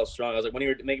holding it, felt strong. I was like, when you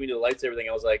were making me do the lightsaber thing,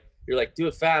 I was like, you're like, do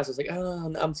it fast. I was like,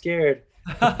 oh, I'm scared.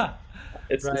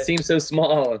 It seems so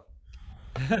small.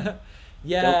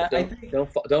 Yeah,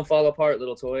 don't fall apart,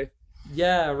 little toy.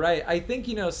 Yeah, right. I think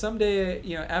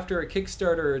someday after a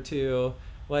Kickstarter or two,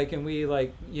 like, and we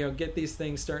like get these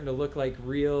things starting to look like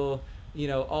real.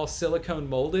 All silicone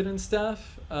molded and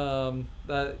stuff.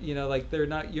 That like you're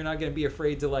not going to be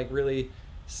afraid to like really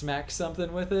smack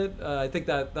something with it. I think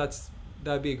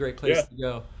that'd be a great place to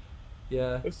go.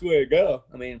 Yeah, that's the way to go.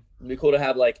 I mean, it'd be cool to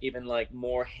have like even like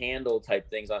more handle type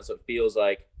things on it, so it feels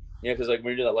like because like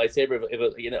when you do that lightsaber,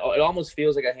 it almost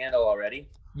feels like a handle already.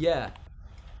 Yeah,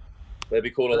 but it'd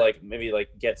be cool to like maybe like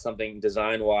get something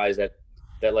design wise that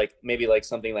like maybe like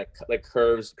something like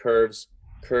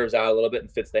curves out a little bit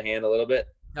and fits the hand a little bit.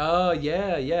 Oh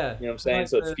yeah. You know what I'm saying? Like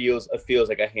so it feels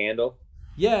like a handle.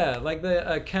 Yeah, like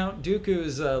the Count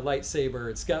Dooku's lightsaber.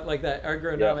 It's got like that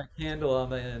ergonomic handle on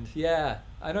the end. Yeah.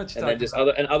 I know what you're And then talking just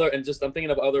about. I'm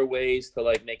thinking of other ways to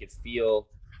like make it feel,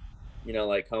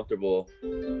 like comfortable.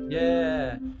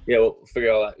 Yeah. Yeah, we'll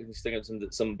figure out. Just think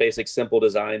of some basic, simple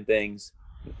design things.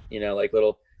 Like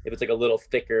little. If it's like a little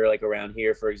thicker, like around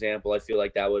here, for example, I feel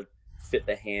like that would fit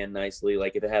the hand nicely.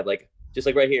 Like if it had like just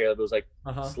like right here, if it was like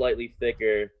Uh-huh. slightly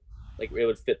thicker, like it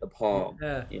would fit the palm.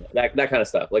 Yeah. That kind of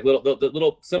stuff. Like the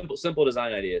little simple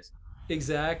design ideas.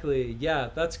 Exactly. Yeah,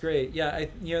 that's great. Yeah,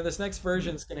 this next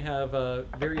version is going to have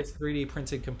various 3D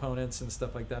printed components and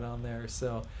stuff like that on there.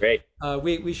 So Great.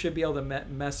 we should be able to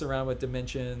mess around with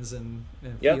dimensions and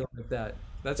Yep. feel like that.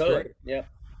 That's Totally. great. Yeah.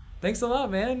 Thanks a lot,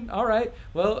 man. All right.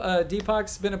 Well,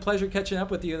 Deepak's been a pleasure catching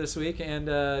up with you this week, and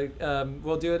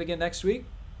we'll do it again next week.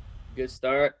 Good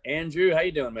start. Andrew, how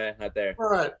you doing, man, out there? All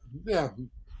right. Yeah.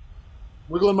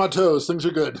 Wiggling my toes. Things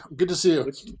are good. Good to see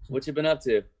you. What you been up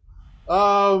to?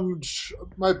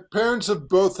 My parents have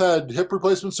both had hip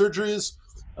replacement surgeries.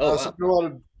 Oh, So wow.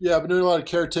 I've been doing a lot of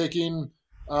caretaking,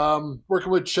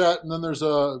 working with Chet, and then there's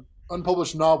a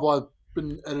unpublished novel I've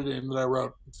been editing that I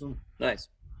wrote. So Nice.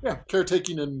 yeah,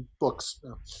 caretaking and books.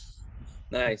 Yeah.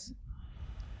 Nice.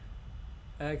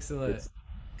 Excellent.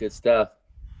 Good stuff.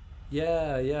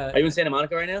 Yeah, yeah. Are you in Santa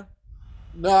Monica right now?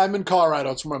 No, I'm in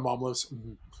Colorado. It's where my mom lives.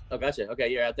 Oh, gotcha. Okay,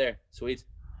 you're out there. Sweet.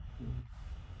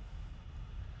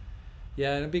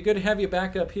 Yeah, and it'd be good to have you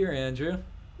back up here, Andrew.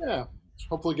 Yeah,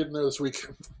 hopefully getting there this week.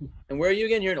 And where are you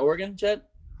again? You're in Oregon, Chet?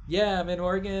 Yeah, I'm in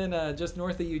Oregon, just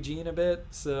north of Eugene a bit.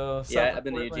 So Yeah, south of I've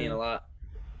been to Portland. Eugene a lot.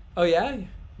 Oh yeah,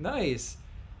 nice.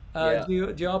 Yeah.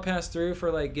 Do you all pass through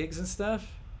for like gigs and stuff?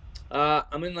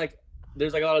 I'm in like,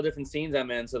 there's like a lot of different scenes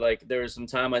I'm in. So like, there was some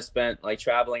time I spent like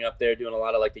traveling up there doing a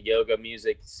lot of like the yoga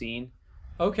music scene.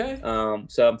 Okay.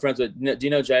 So I'm friends with. Do you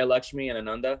know Jaya Lakshmi and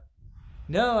Ananda?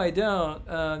 No, I don't.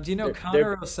 Do you know They're-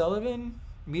 Connor O'Sullivan,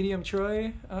 Medium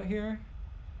Troy out here?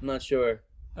 I'm not sure.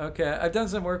 Okay, I've done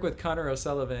some work with Connor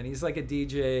O'Sullivan. He's like a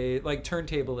DJ, like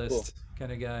turntablist Cool.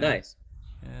 kind of guy. Nice.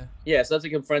 Yeah. Yeah, so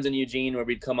that's like friends in Eugene where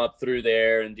we'd come up through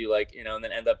there and do like, and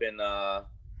then end up in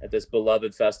at this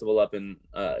beloved festival up in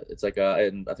it's like I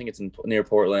think it's near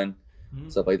Portland,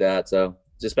 Mhm. stuff like that. So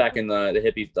just back in the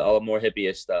hippie, all the more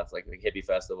hippie-ish stuff, like hippie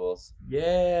festivals,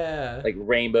 Yeah. like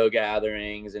rainbow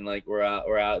gatherings, and like we're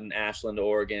out in Ashland,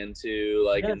 Oregon too,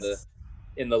 like Yes.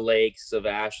 in the lakes of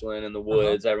Ashland and the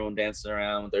woods, everyone dancing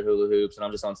around with their hula hoops, and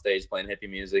I'm just on stage playing hippie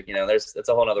music. That's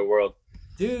a whole other world.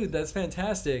 Dude, that's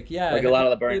fantastic. Yeah. Like a lot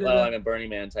of played the in a- Burning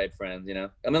Man type friends.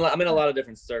 I'm in a lot of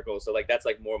different circles, so like that's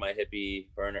like more my hippie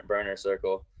burner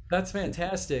circle. That's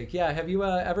fantastic. Yeah. Have you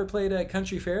ever played a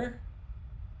country fair?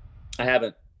 I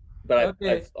haven't, but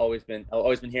Okay. I've always been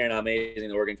hearing how amazing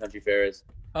the Oregon Country Fair is.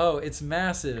 Oh, it's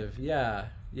massive. Yeah.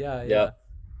 Yeah. Yeah.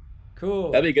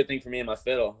 Cool. That'd be a good thing for me and my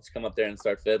fiddle. Just come up there and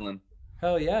start fiddling.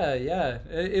 Hell yeah, yeah.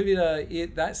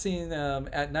 That scene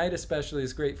at night especially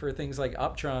is great for things like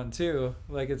Optron too.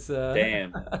 Like it's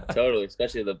Damn, totally.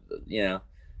 Especially yeah,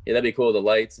 that'd be cool. The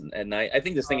lights at night. I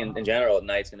think this thing in general at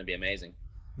night's gonna be amazing.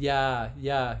 Yeah,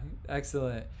 yeah,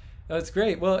 excellent. That's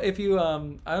great. Well, if you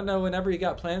I don't know whenever you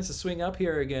got plans to swing up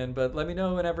here again, but let me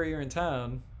know whenever you're in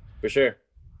town. For sure.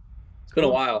 It's been a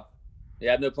Cool. while. Yeah,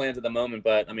 I have no plans at the moment,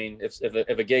 but I mean, if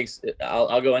a gig's,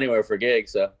 I'll go anywhere for a gig.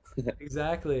 So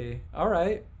Exactly. All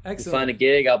right. if you Excellent. find a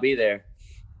gig, I'll be there.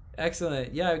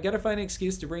 Excellent. Yeah, I've got to find an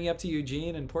excuse to bring you up to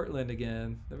Eugene and Portland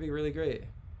again. That'd be really great.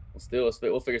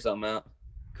 We'll figure something out.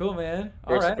 Cool, man.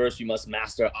 All right. First, you must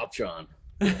master Optron.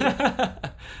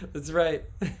 That's right.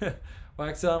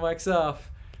 Wax on, wax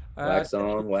off. All right. Wax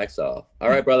on, wax off. All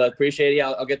right, brother. Appreciate it.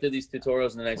 I'll get through these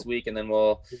tutorials in the next week, and then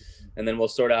we'll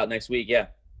sort out next week. Yeah.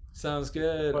 Sounds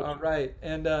good. All right.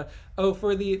 And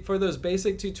for those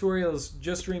basic tutorials,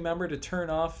 just remember to turn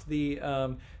off the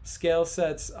Scale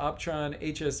Sets Optron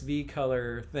HSV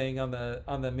color thing on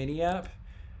the mini app.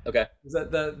 Okay.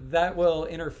 That will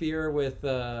interfere with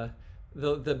the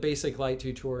basic light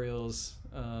tutorials.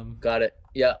 Got it.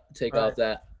 Yeah. Take All off right.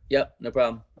 that. Yep. No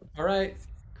problem. All right.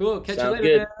 Cool. Catch Sounds you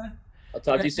later, good. man. I'll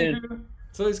talk to you soon. Andrew,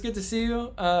 it's always good to see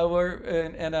you.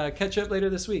 Catch up later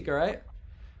this week. All right.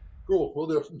 Cool. We'll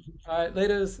do. All right.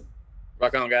 Laters.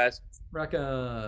 Rock on, guys. Rock on.